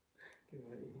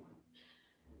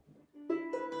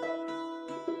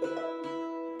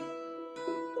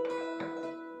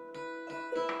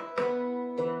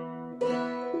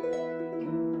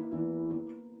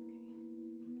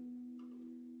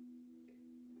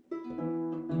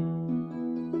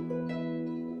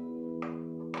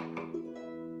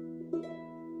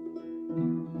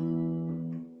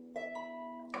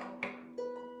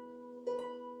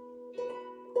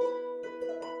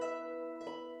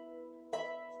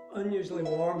 Unusually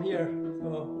warm here, so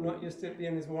I'm not used to it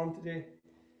being as warm today.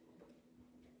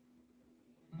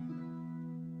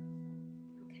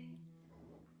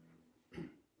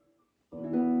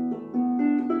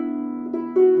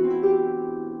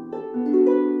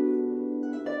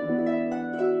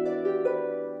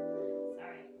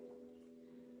 Sorry.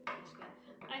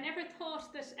 I never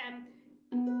thought that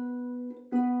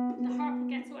the harp would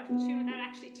get so out of tune without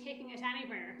actually taking it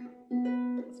anywhere.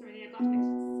 It's really a got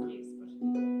mixed excuse, but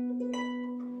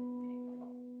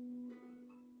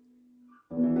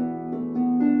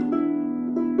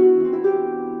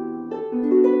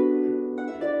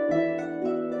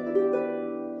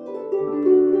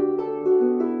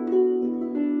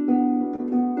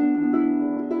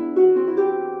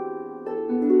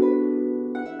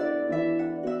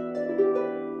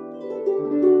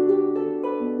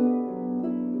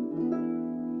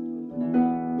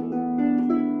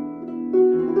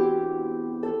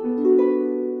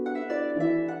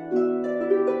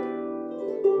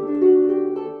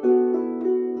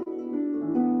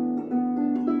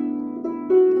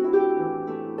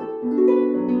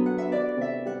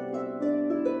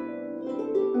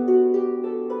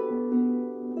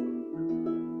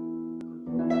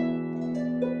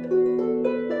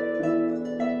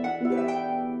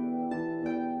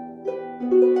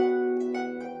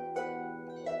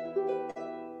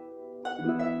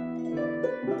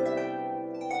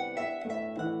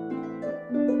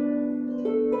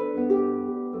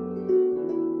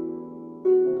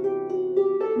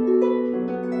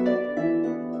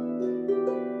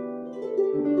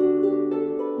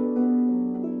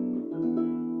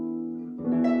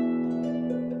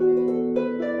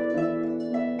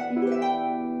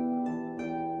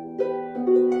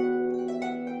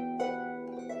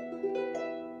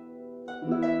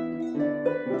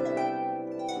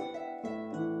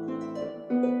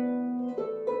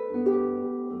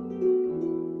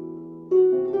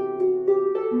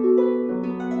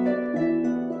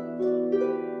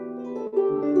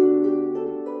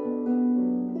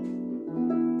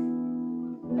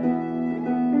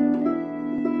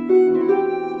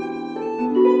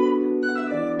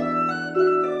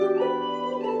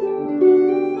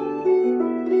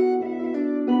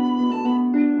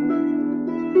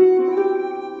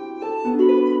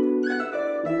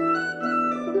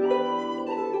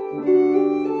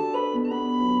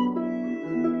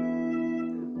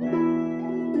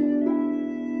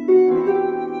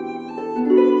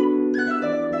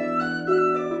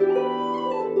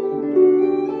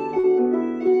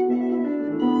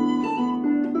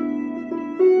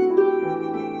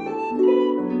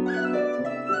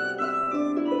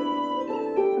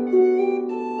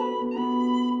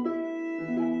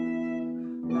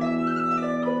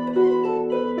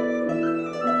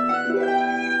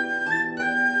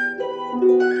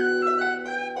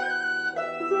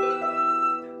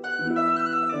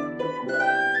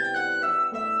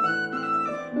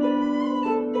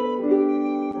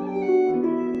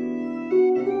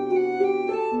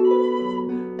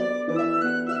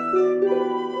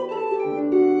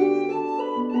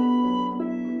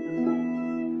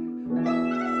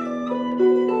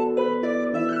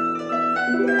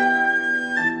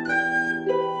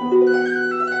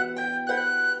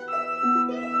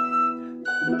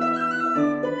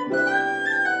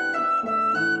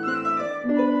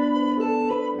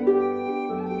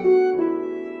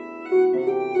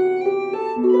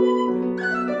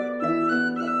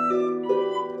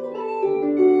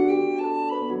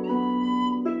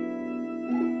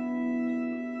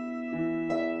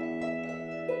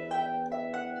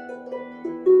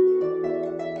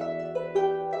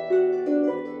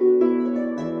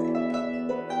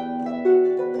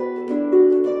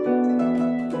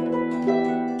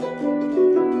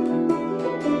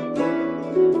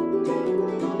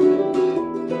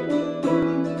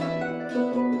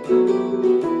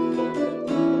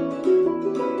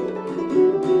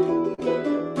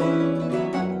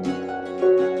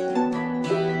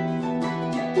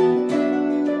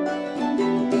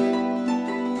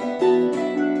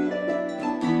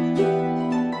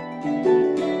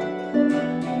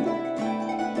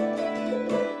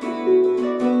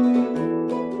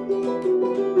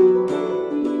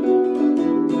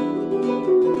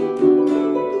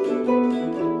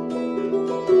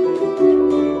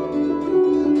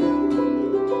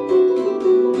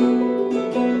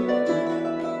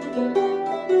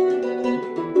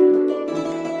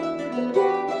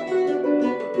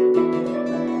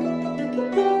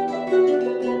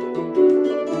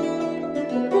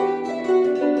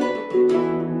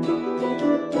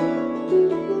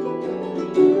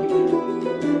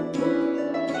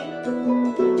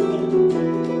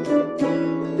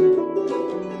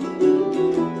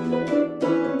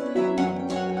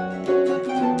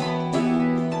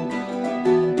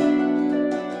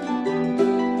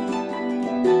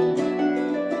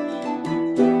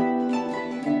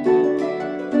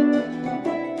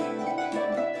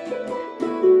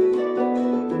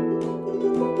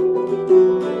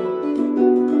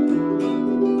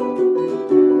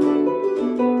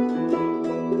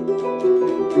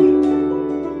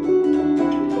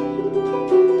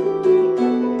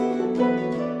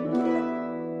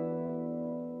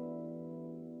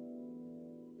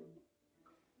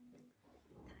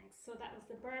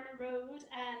Burma Road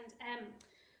and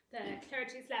the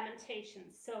Clergy's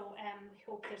Lamentations. So we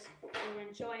hope that you're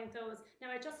enjoying those. Now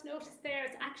I just noticed there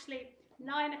it's actually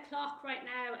 9 o'clock right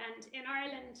now, and in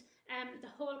Ireland the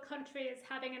whole country is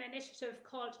having an initiative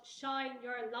called Shine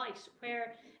Your Light,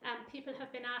 where people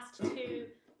have been asked to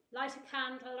light a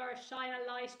candle or shine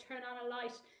a light, turn on a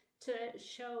light, to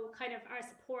show kind of our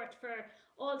support for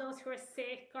all those who are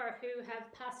sick or who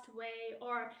have passed away,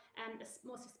 or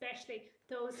most especially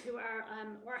those who are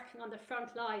working on the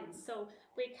front lines. So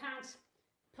we can't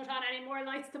put on any more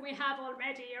lights than we have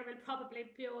already, or we'll probably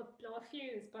blow a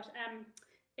fuse. But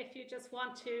if you just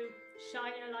want to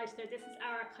shine your light there, this is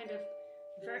our kind of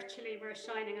virtually, we're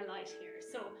shining a light here.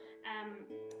 So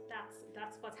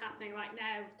that's what's happening right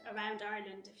now around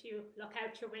Ireland. If you look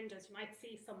out your windows, you might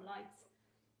see some lights.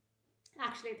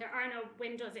 Actually, there are no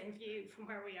windows in view from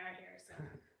where we are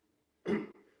here.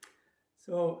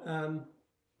 So,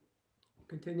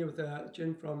 continue with a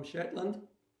tune from Shetland.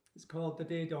 It's called The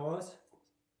Day Daws.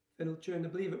 Fiddle tune. I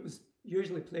believe it was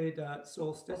usually played at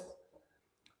solstice,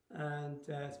 and it's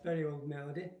a very old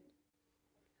melody.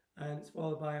 And it's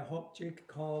followed by a hop jig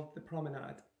called The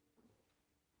Promenade.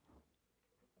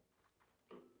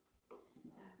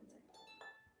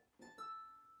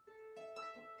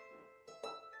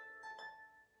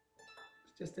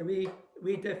 Just a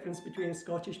wee difference between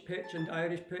Scottish pitch and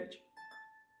Irish pitch.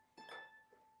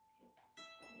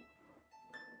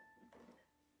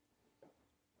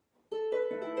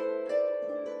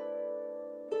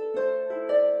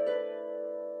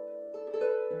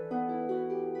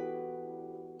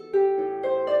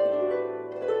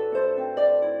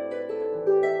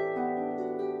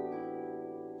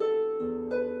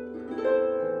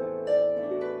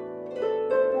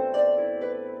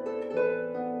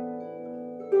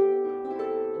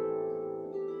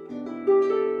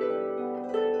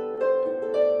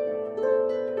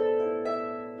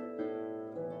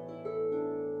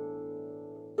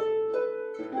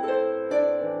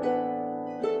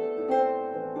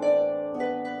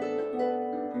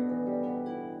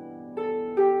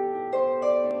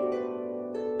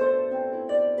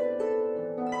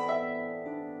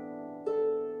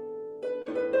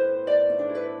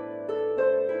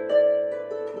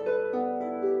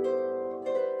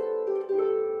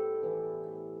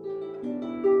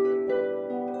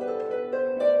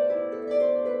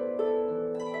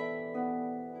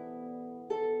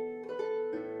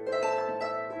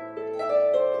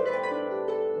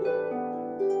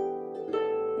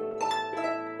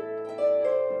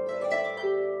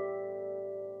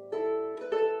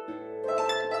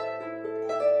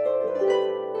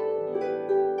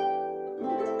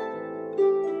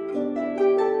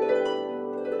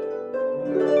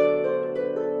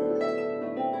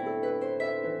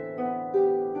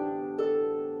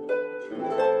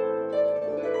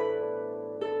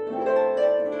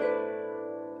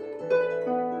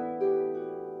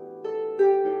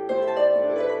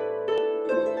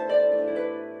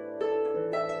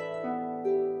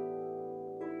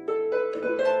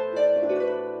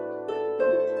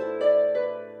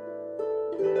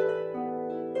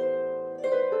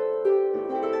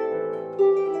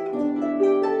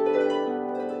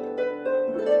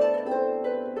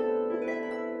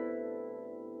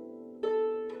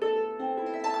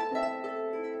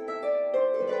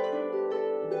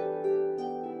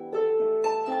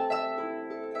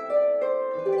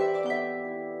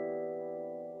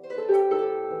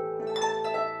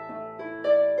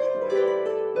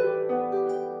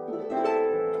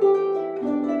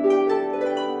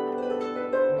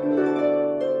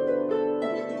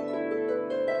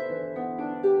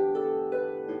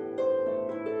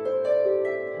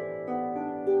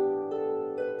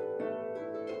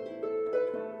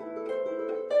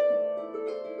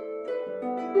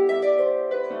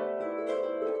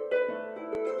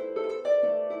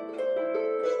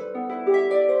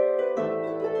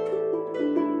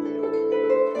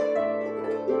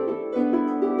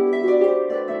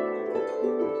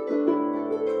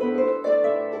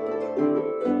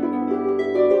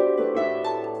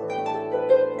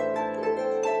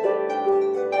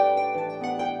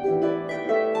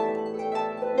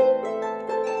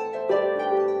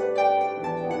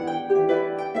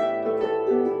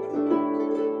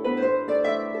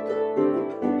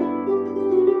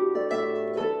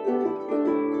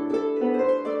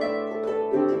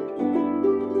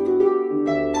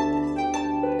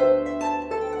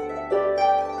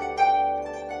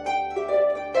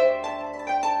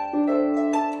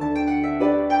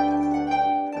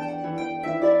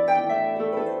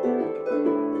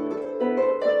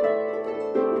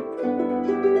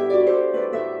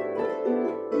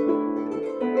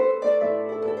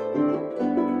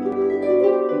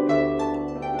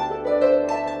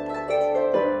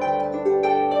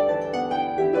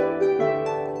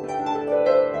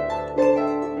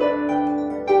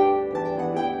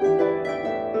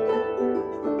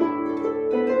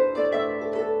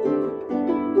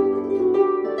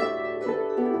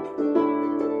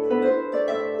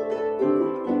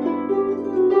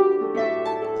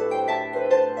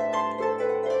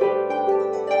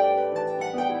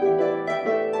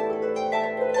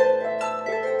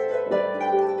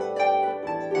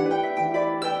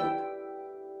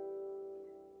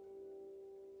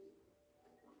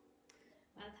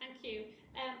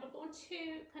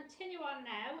 to continue on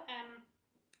now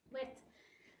with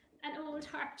an old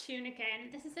harp tune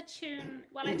again. This is a tune,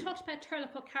 well, I talked about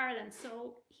Turlough O'Carolan,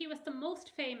 so he was the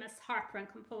most famous harper and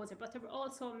composer, but there were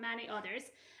also many others.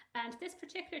 And this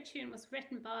particular tune was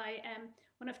written by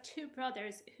one of two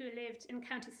brothers who lived in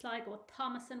County Sligo,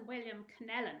 Thomas and William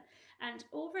Kennellan. And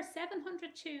over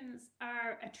 700 tunes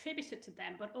are attributed to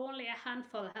them, but only a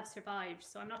handful have survived.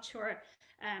 So I'm not sure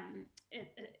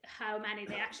how many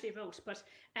they actually wrote, but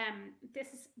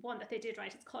this is one that they did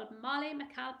write. It's called Molly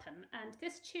McAlpin, and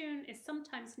this tune is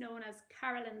sometimes known as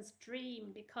Carolan's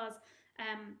Dream because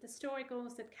the story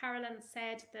goes that Carolan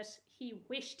said that he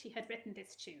wished he had written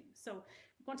this tune. So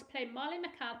we're going to play Molly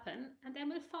McAlpin, and then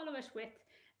we'll follow it with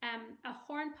a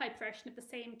hornpipe version of the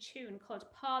same tune called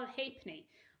Paul Halfpenny,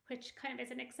 which kind of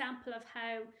is an example of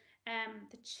how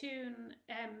the tune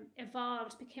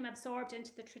evolved, became absorbed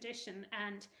into the tradition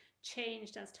and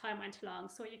changed as time went along.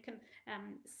 So you can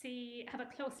have a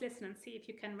close listen and see if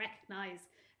you can recognize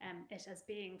it as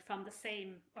being from the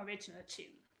same original tune.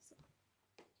 So.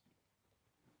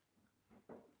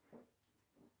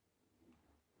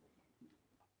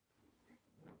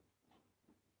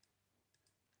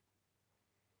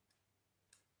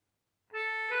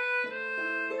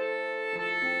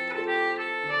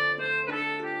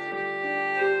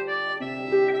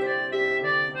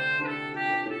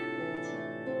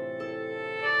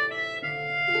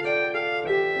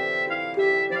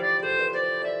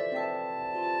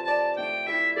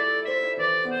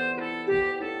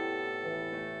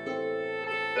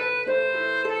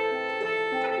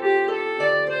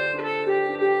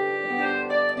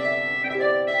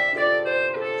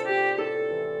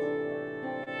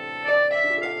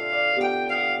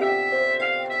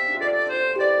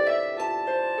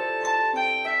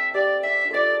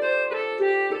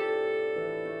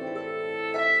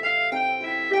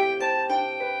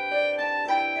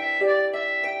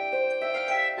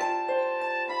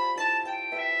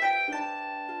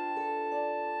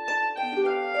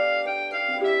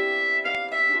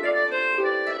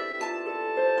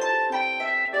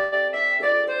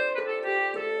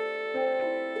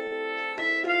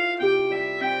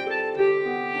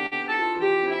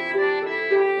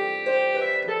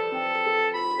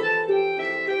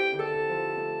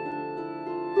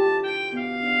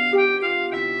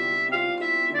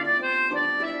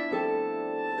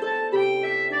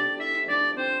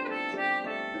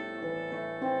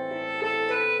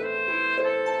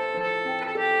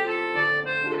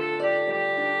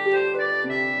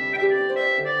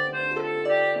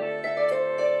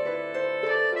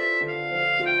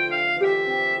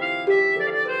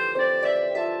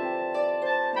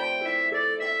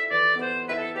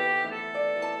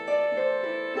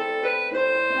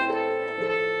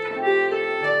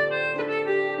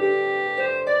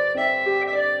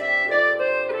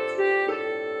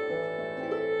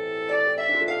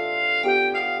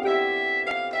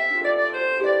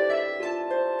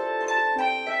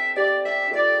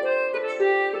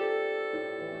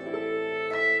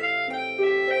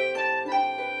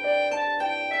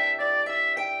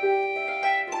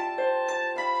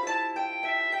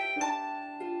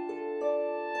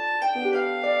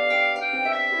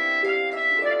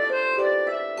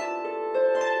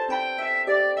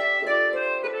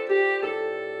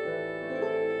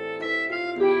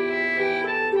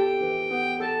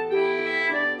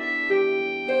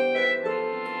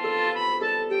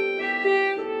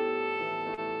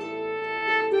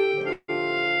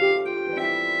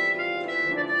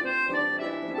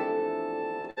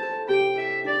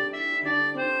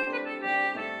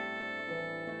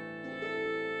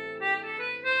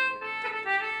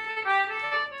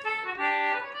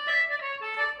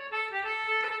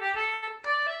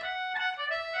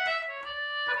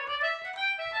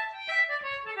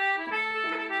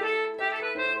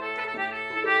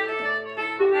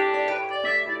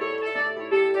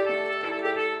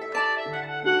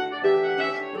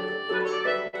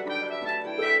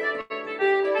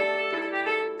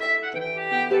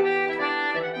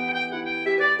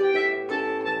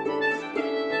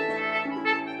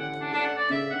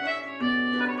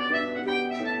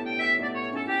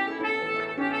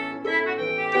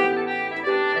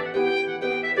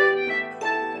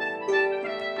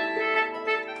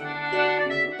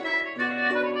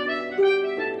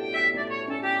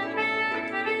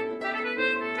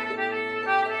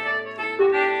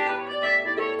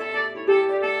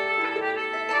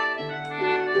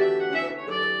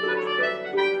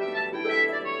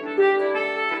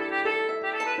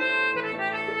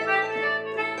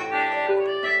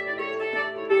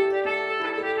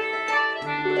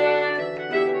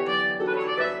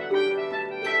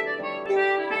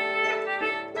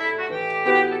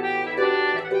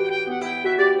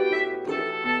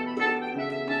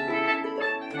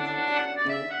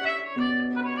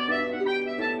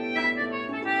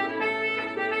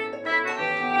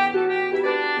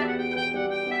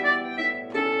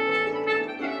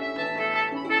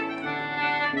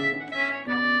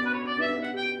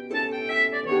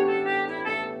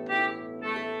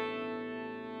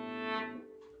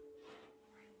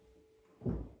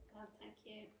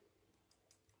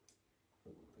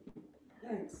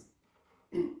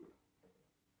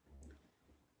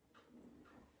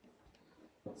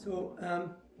 So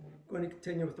I'm going to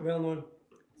continue with the well-known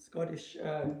Scottish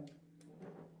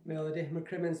melody,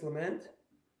 MacCrimmon's Lament,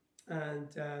 and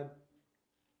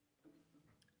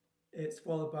it's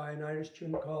followed by an Irish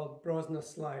tune called Brosna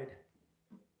Slide.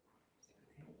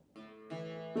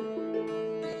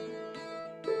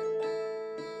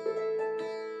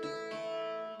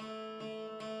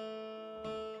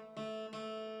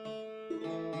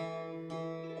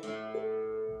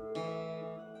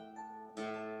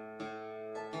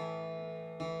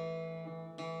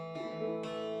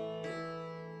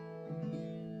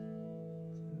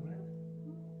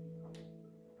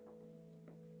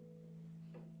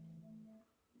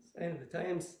 Sign of the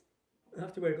times. I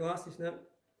have to wear glasses now.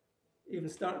 Even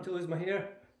starting to lose my hair.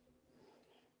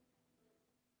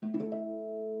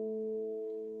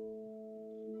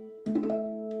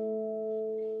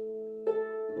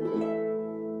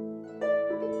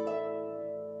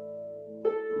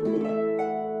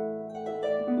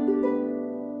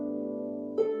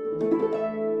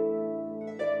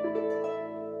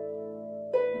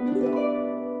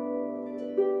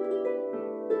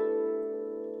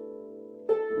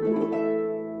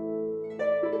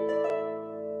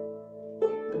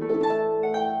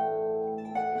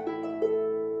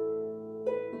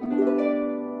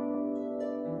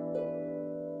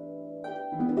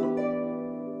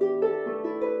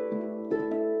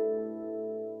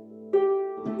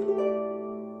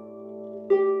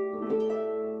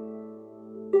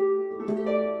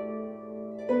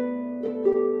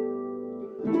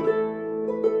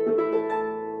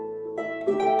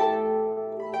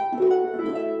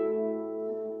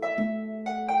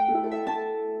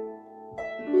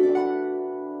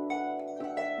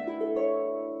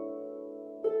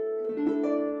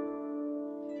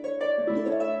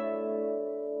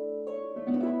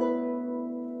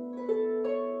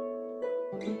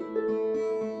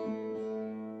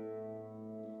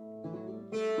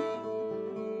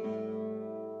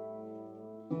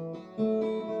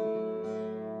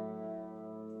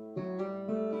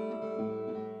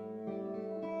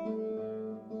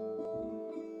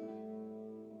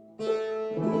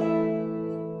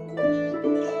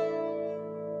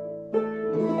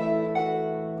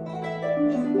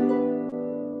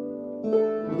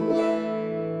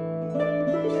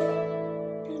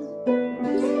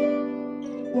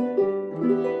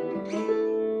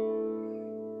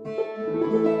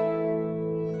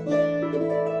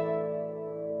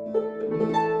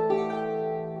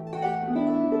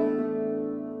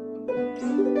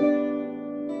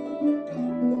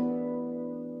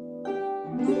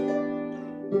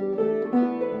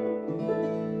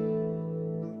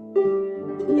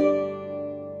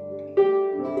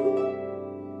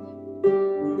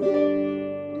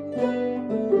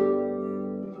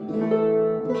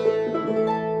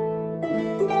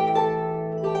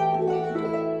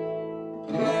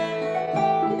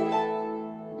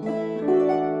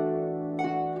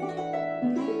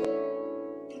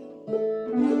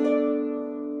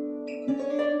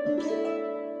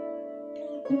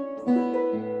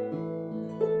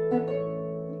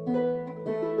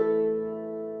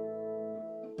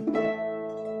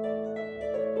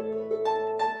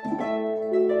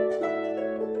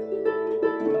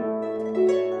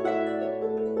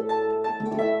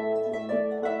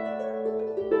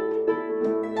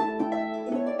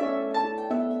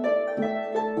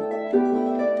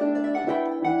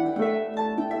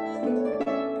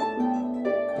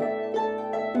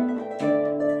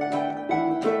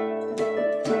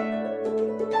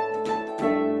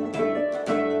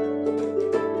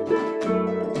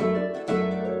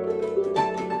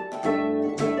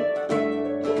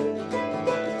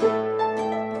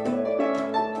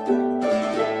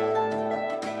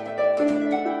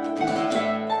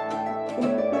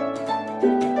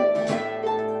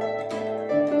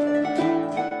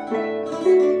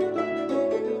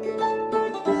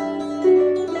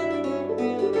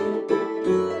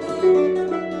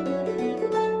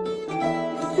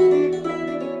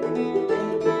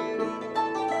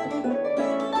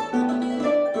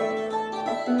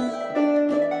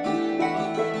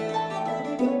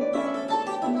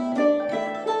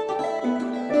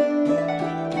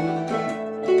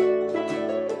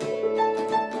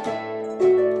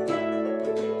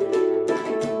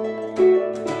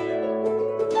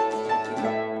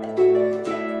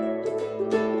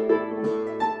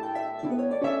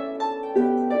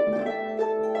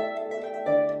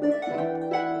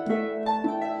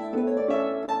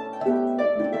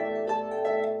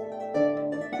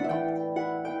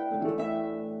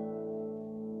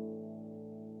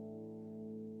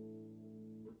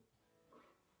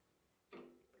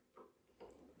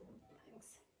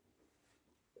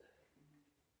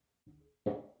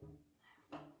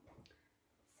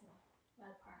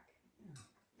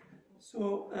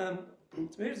 So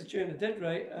here's a tune I did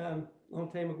write a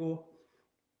long time ago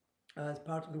as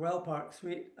part of the Well Park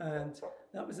Suite, and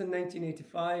that was in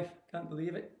 1985. Can't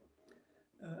believe it.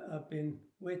 I've been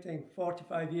waiting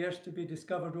 45 years to be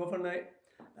discovered overnight.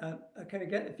 I kind of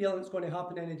get the feeling it's going to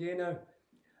happen any day now,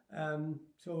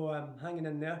 so I'm hanging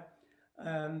in there.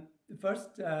 The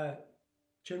first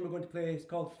tune we're going to play is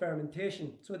called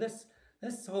Fermentation. So this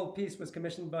whole piece was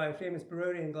commissioned by a famous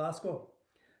brewery in Glasgow,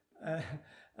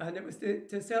 and it was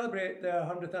to celebrate their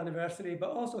 100th anniversary,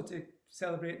 but also to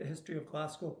celebrate the history of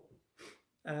Glasgow.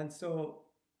 And so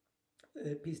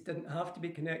the piece didn't have to be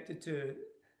connected to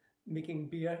making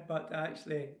beer, but I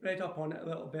actually read up on it a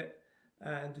little bit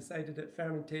and decided that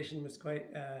fermentation was quite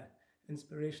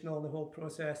inspirational in the whole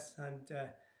process. And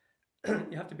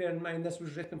you have to bear in mind this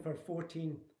was written for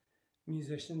 14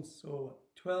 musicians, so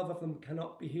 12 of them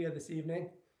cannot be here this evening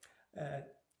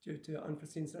due to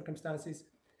unforeseen circumstances.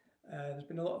 There's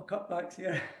been a lot of cutbacks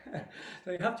here,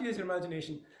 so you have to use your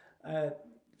imagination.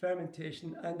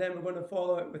 Fermentation, and then we're going to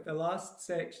follow it with the last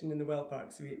section in the Well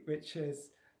Park Suite, which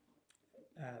is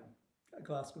a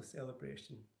Glasgow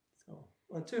celebration. So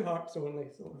on 2 harps only,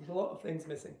 so there's a lot of things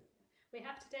missing. We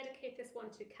have to dedicate this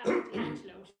one to Catherine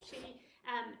D'Angelo. She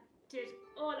did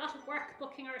a lot of work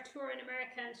booking our tour in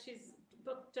America, and she's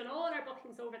done all our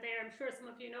bookings over there. I'm sure some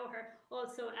of you know her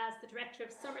also as the director of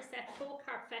Somerset Folk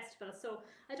Harp Festival. So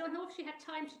I don't know if she had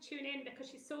time to tune in because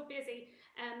she's so busy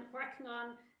working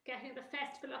on getting the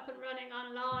festival up and running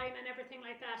online and everything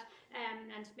like that,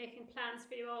 and making plans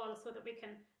for you all so that we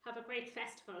can have a great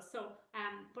festival. So,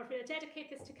 but we'll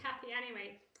dedicate this to Kathy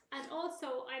anyway. And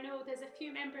also, I know there's a few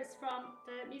members from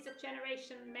the Music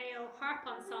Generation Mayo Harp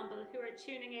Ensemble who are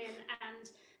tuning in, and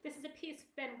this is a piece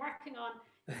we've been working on.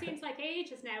 It seems like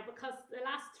ages now because the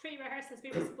last 3 rehearsals we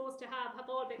were supposed to have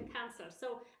all been cancelled.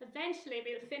 So eventually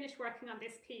we'll finish working on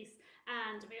this piece,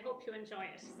 and we hope you enjoy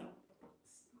it. So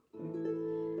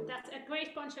that's a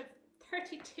great bunch of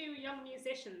 32 young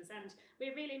musicians, and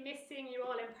we really miss seeing you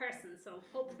all in person, so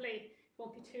hopefully it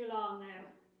won't be too long now.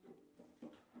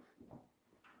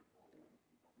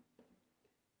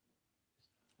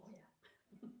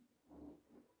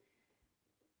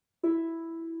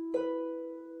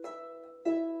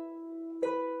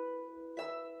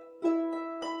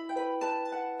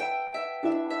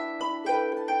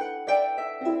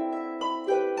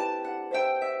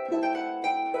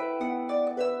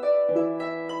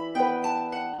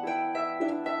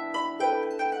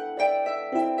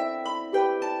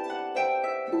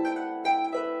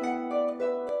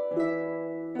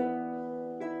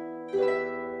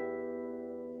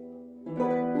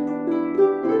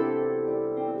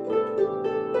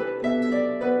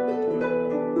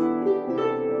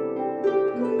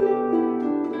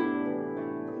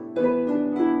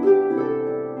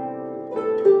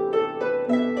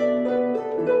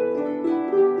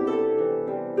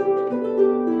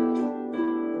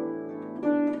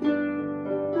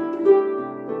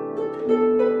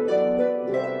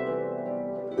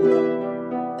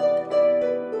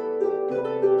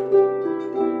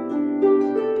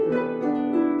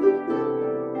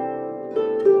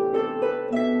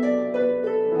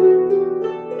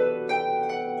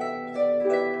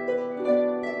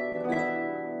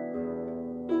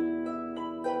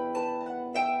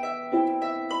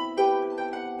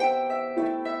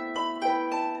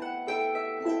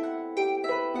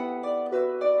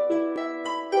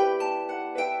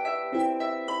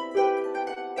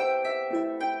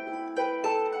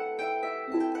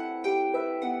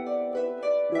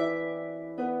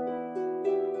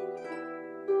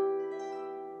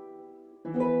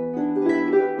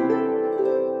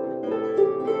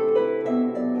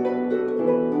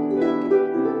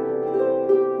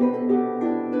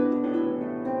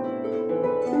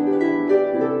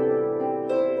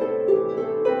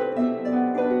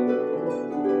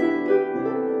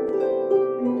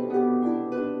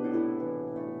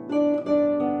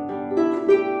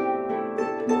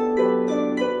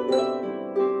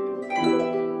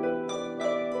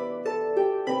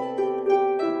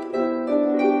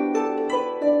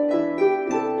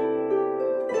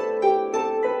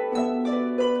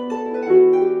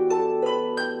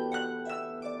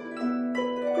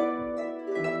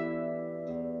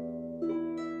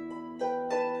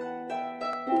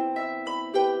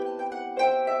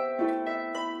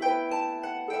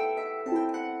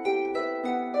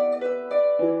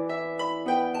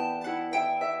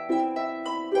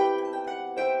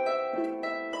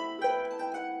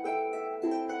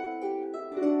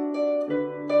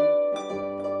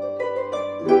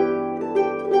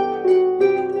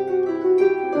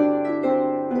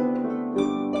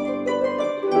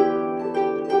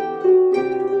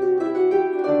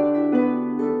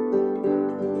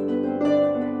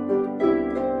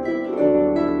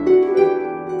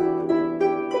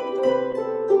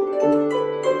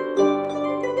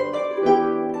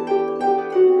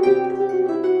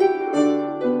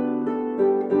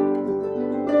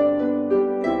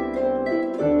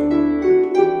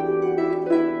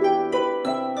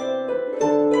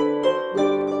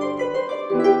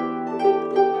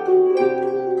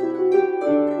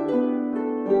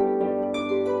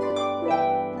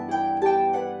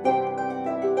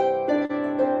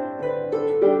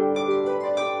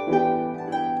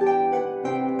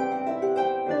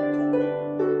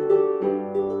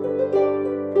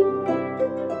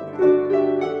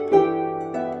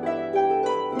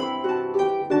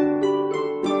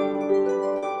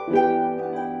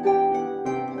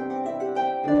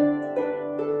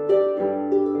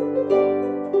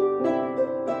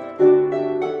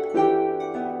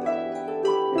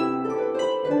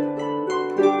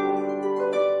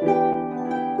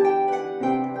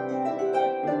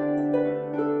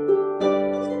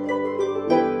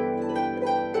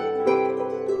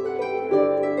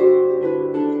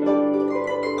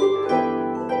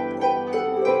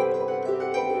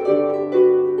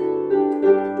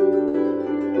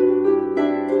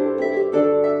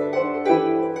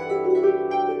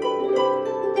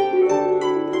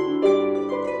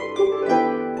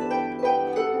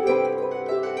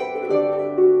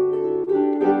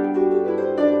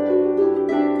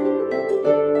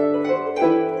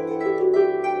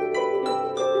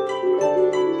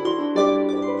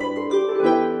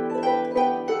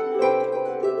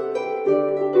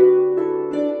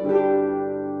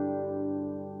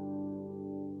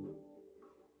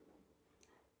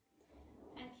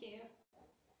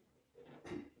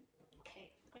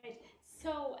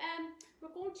 So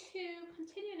we're going to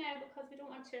continue now because we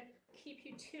don't want to keep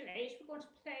you too late. We're going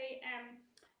to play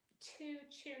two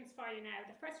tunes for you now.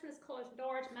 The first one is called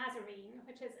Lord Mazarine,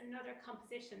 which is another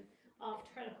composition of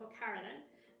Turlough Carolan.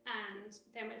 And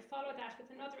then we'll follow that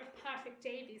with another of Patrick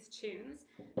Davies' tunes.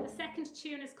 The second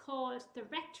tune is called The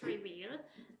Rectory Wheel,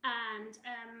 and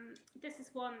this is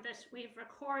one that we've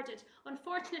recorded.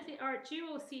 Unfortunately, our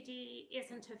duo CD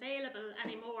isn't available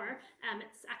anymore.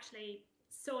 It's actually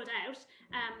sold out,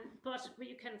 but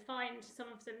you can find some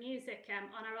of the music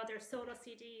on our other solo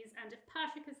CDs, and if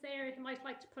Patrick is there, he might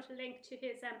like to put a link to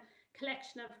his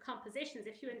collection of compositions.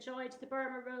 If you enjoyed The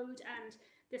Burma Road and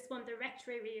this one, The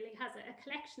Rectory, really has a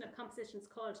collection of compositions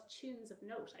called Tunes of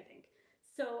Note, I think.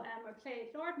 So we'll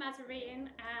play Lord Mazarine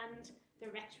and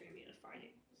The Rectory Wheel for you.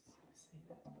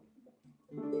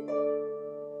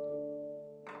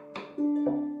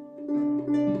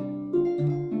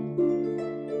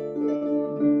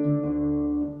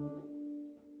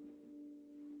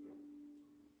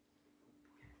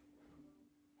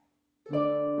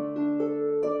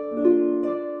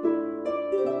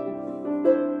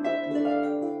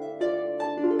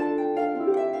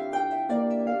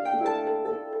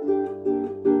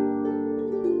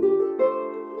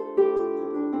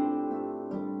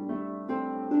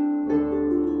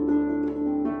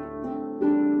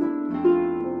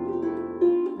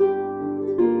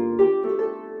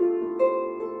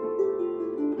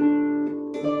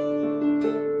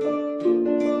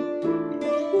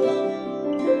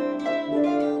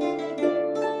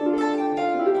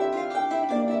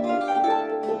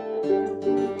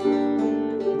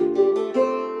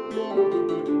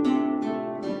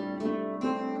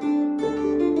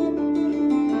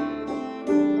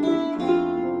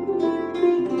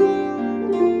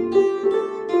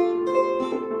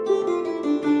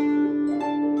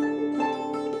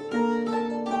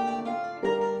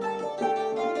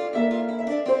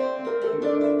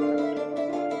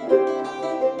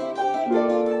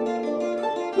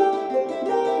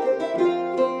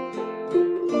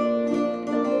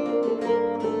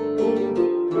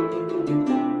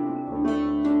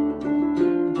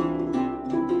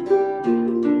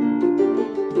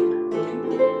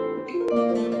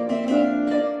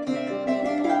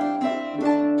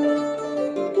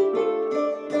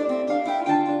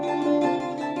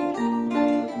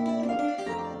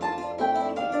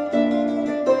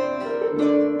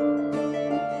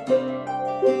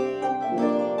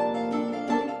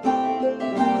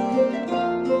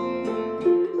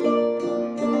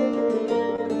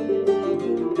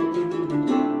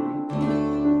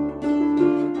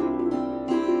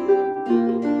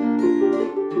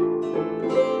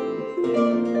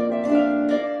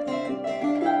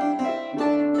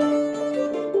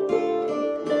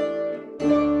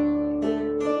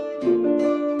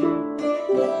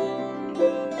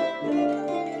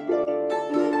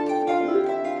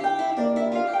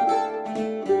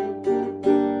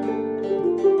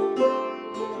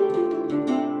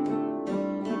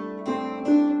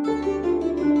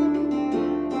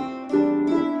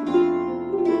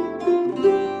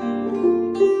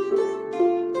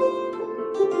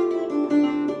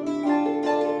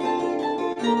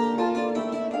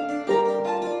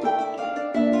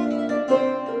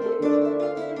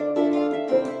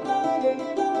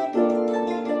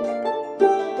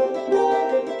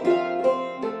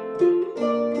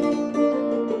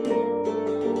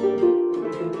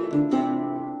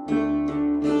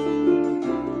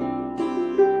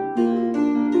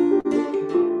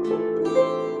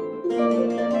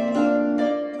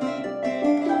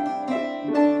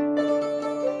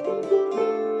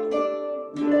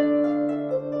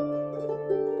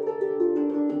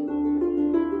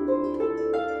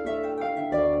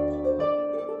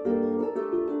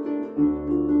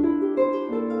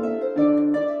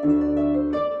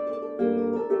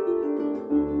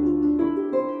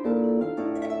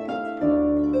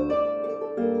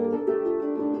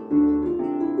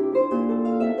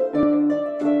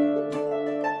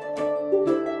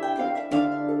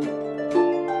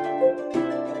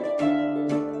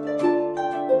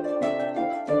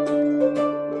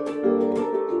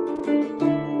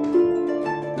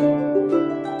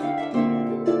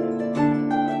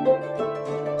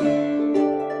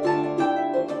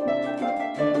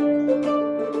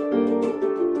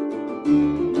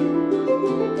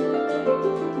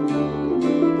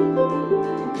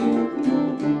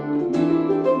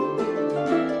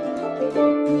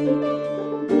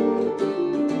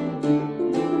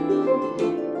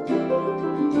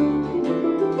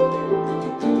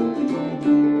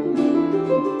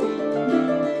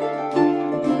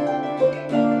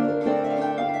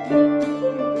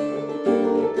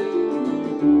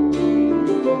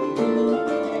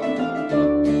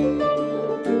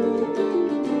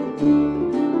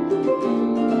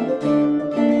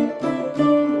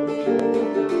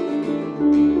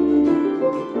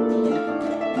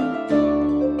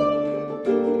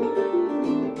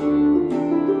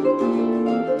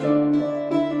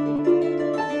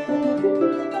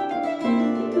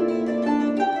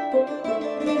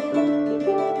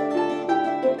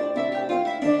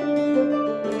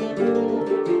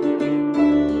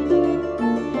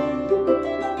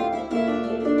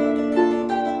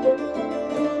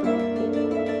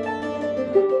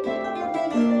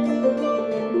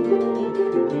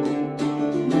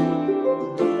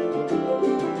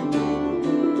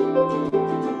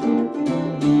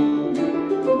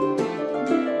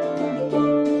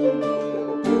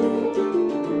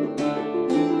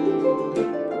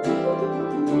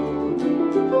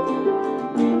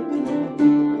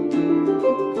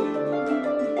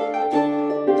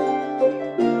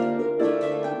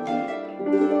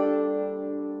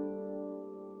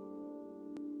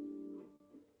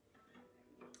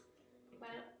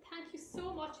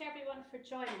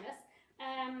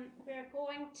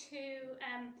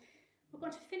 We're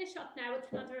going to finish up now with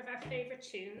another of our favourite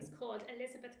tunes called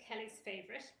Elizabeth Kelly's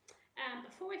Favourite.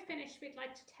 Before we finish, we'd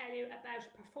like to tell you about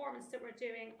a performance that we're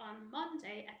doing on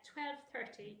Monday at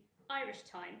 12:30 Irish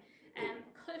time.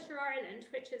 Culture Ireland,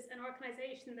 which is an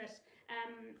organisation that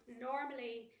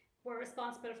normally we're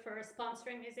responsible for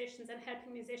sponsoring musicians and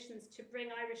helping musicians to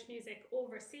bring Irish music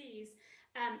overseas,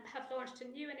 have launched a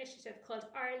new initiative called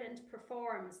Ireland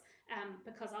Performs,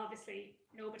 because obviously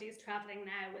nobody is travelling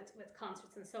now with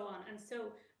concerts and so on. And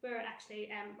so we're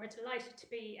actually, we're delighted to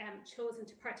be chosen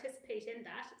to participate in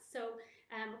that. So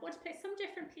we're going to play some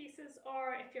different pieces,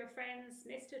 or if your friends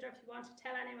missed it or if you want to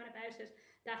tell anyone about it,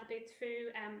 that'll be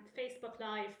through Facebook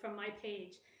Live from my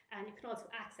page. And you can also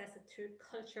access it through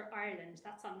Culture Ireland.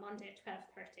 That's on Monday at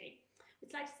 12:30.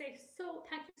 We'd like to say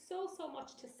thank you so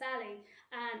much to Sally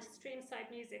and Streamside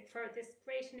Music for this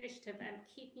great initiative and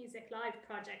Keep Music Live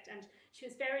project. And she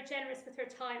was very generous with her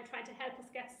time trying to help us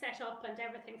get set up and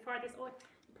everything for this. Oh,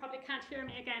 you probably can't hear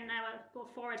me again now. I'll go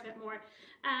forward a bit more.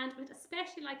 And we'd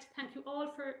especially like to thank you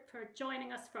all for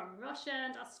joining us from Russia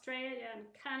and Australia and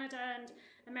Canada and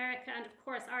America and of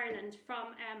course Ireland,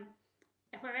 from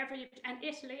wherever you, and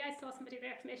Italy. I saw somebody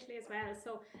there from Italy as well,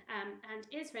 so and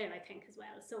Israel I think as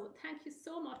well. So thank you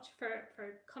so much for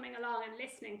coming along and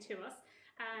listening to us,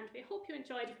 and we hope you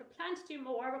enjoyed it. We plan to do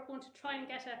more. We're going to try and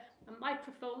get a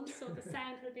microphone so the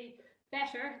sound will be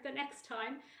better the next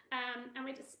time, and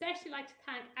we'd especially like to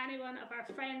thank any one of our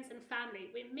friends and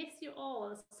family. We miss you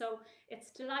all, so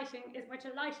it's delighting. We're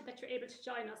delighted that you're able to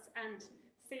join us and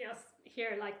see us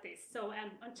here like this. So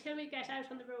until we get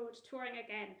out on the road touring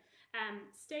again,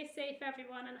 stay safe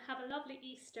everyone and have a lovely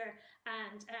Easter,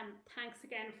 and thanks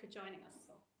again for joining us.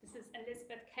 So this is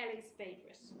Elizabeth Kelly's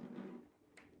Favourite.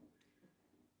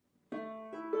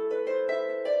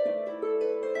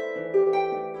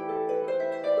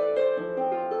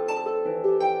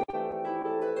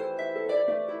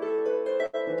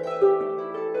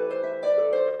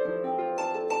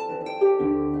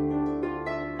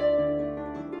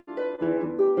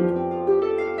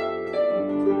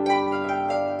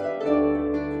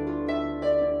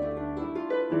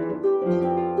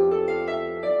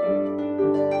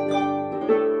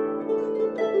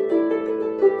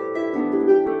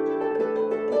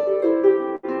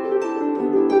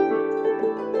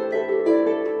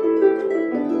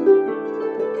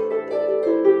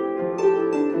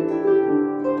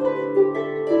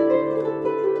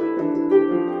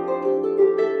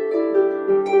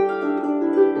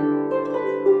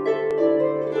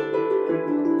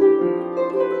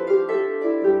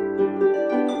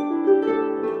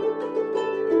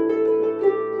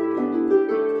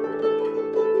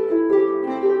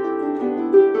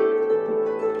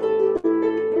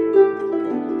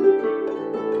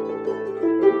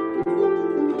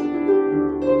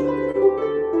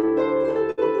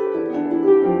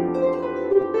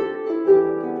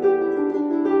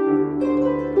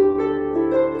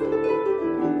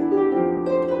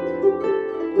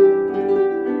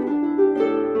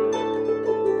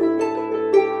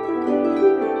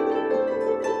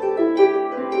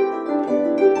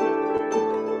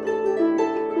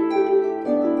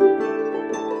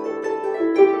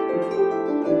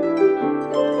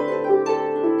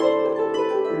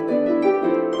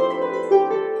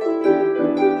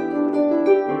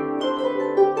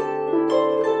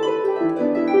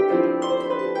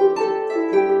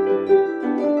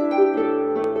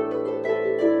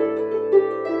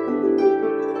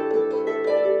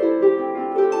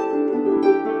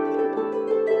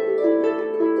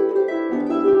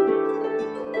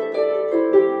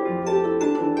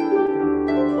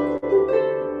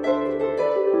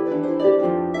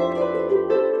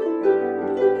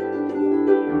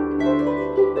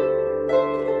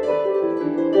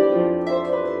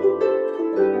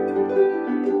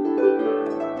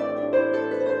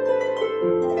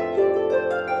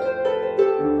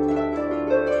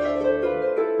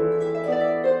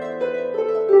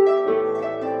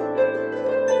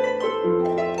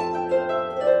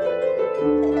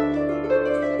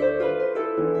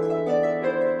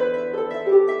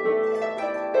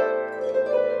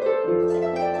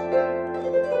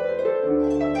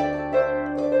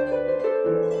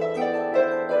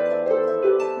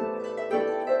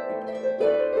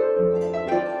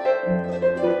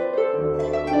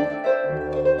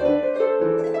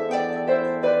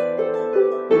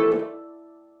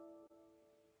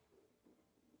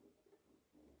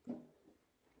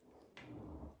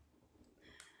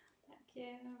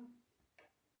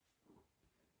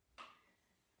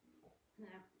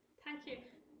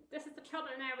 this is the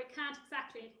trouble now, we can't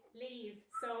exactly leave.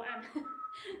 So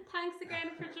thanks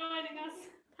again for joining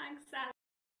us. Thanks, Sal.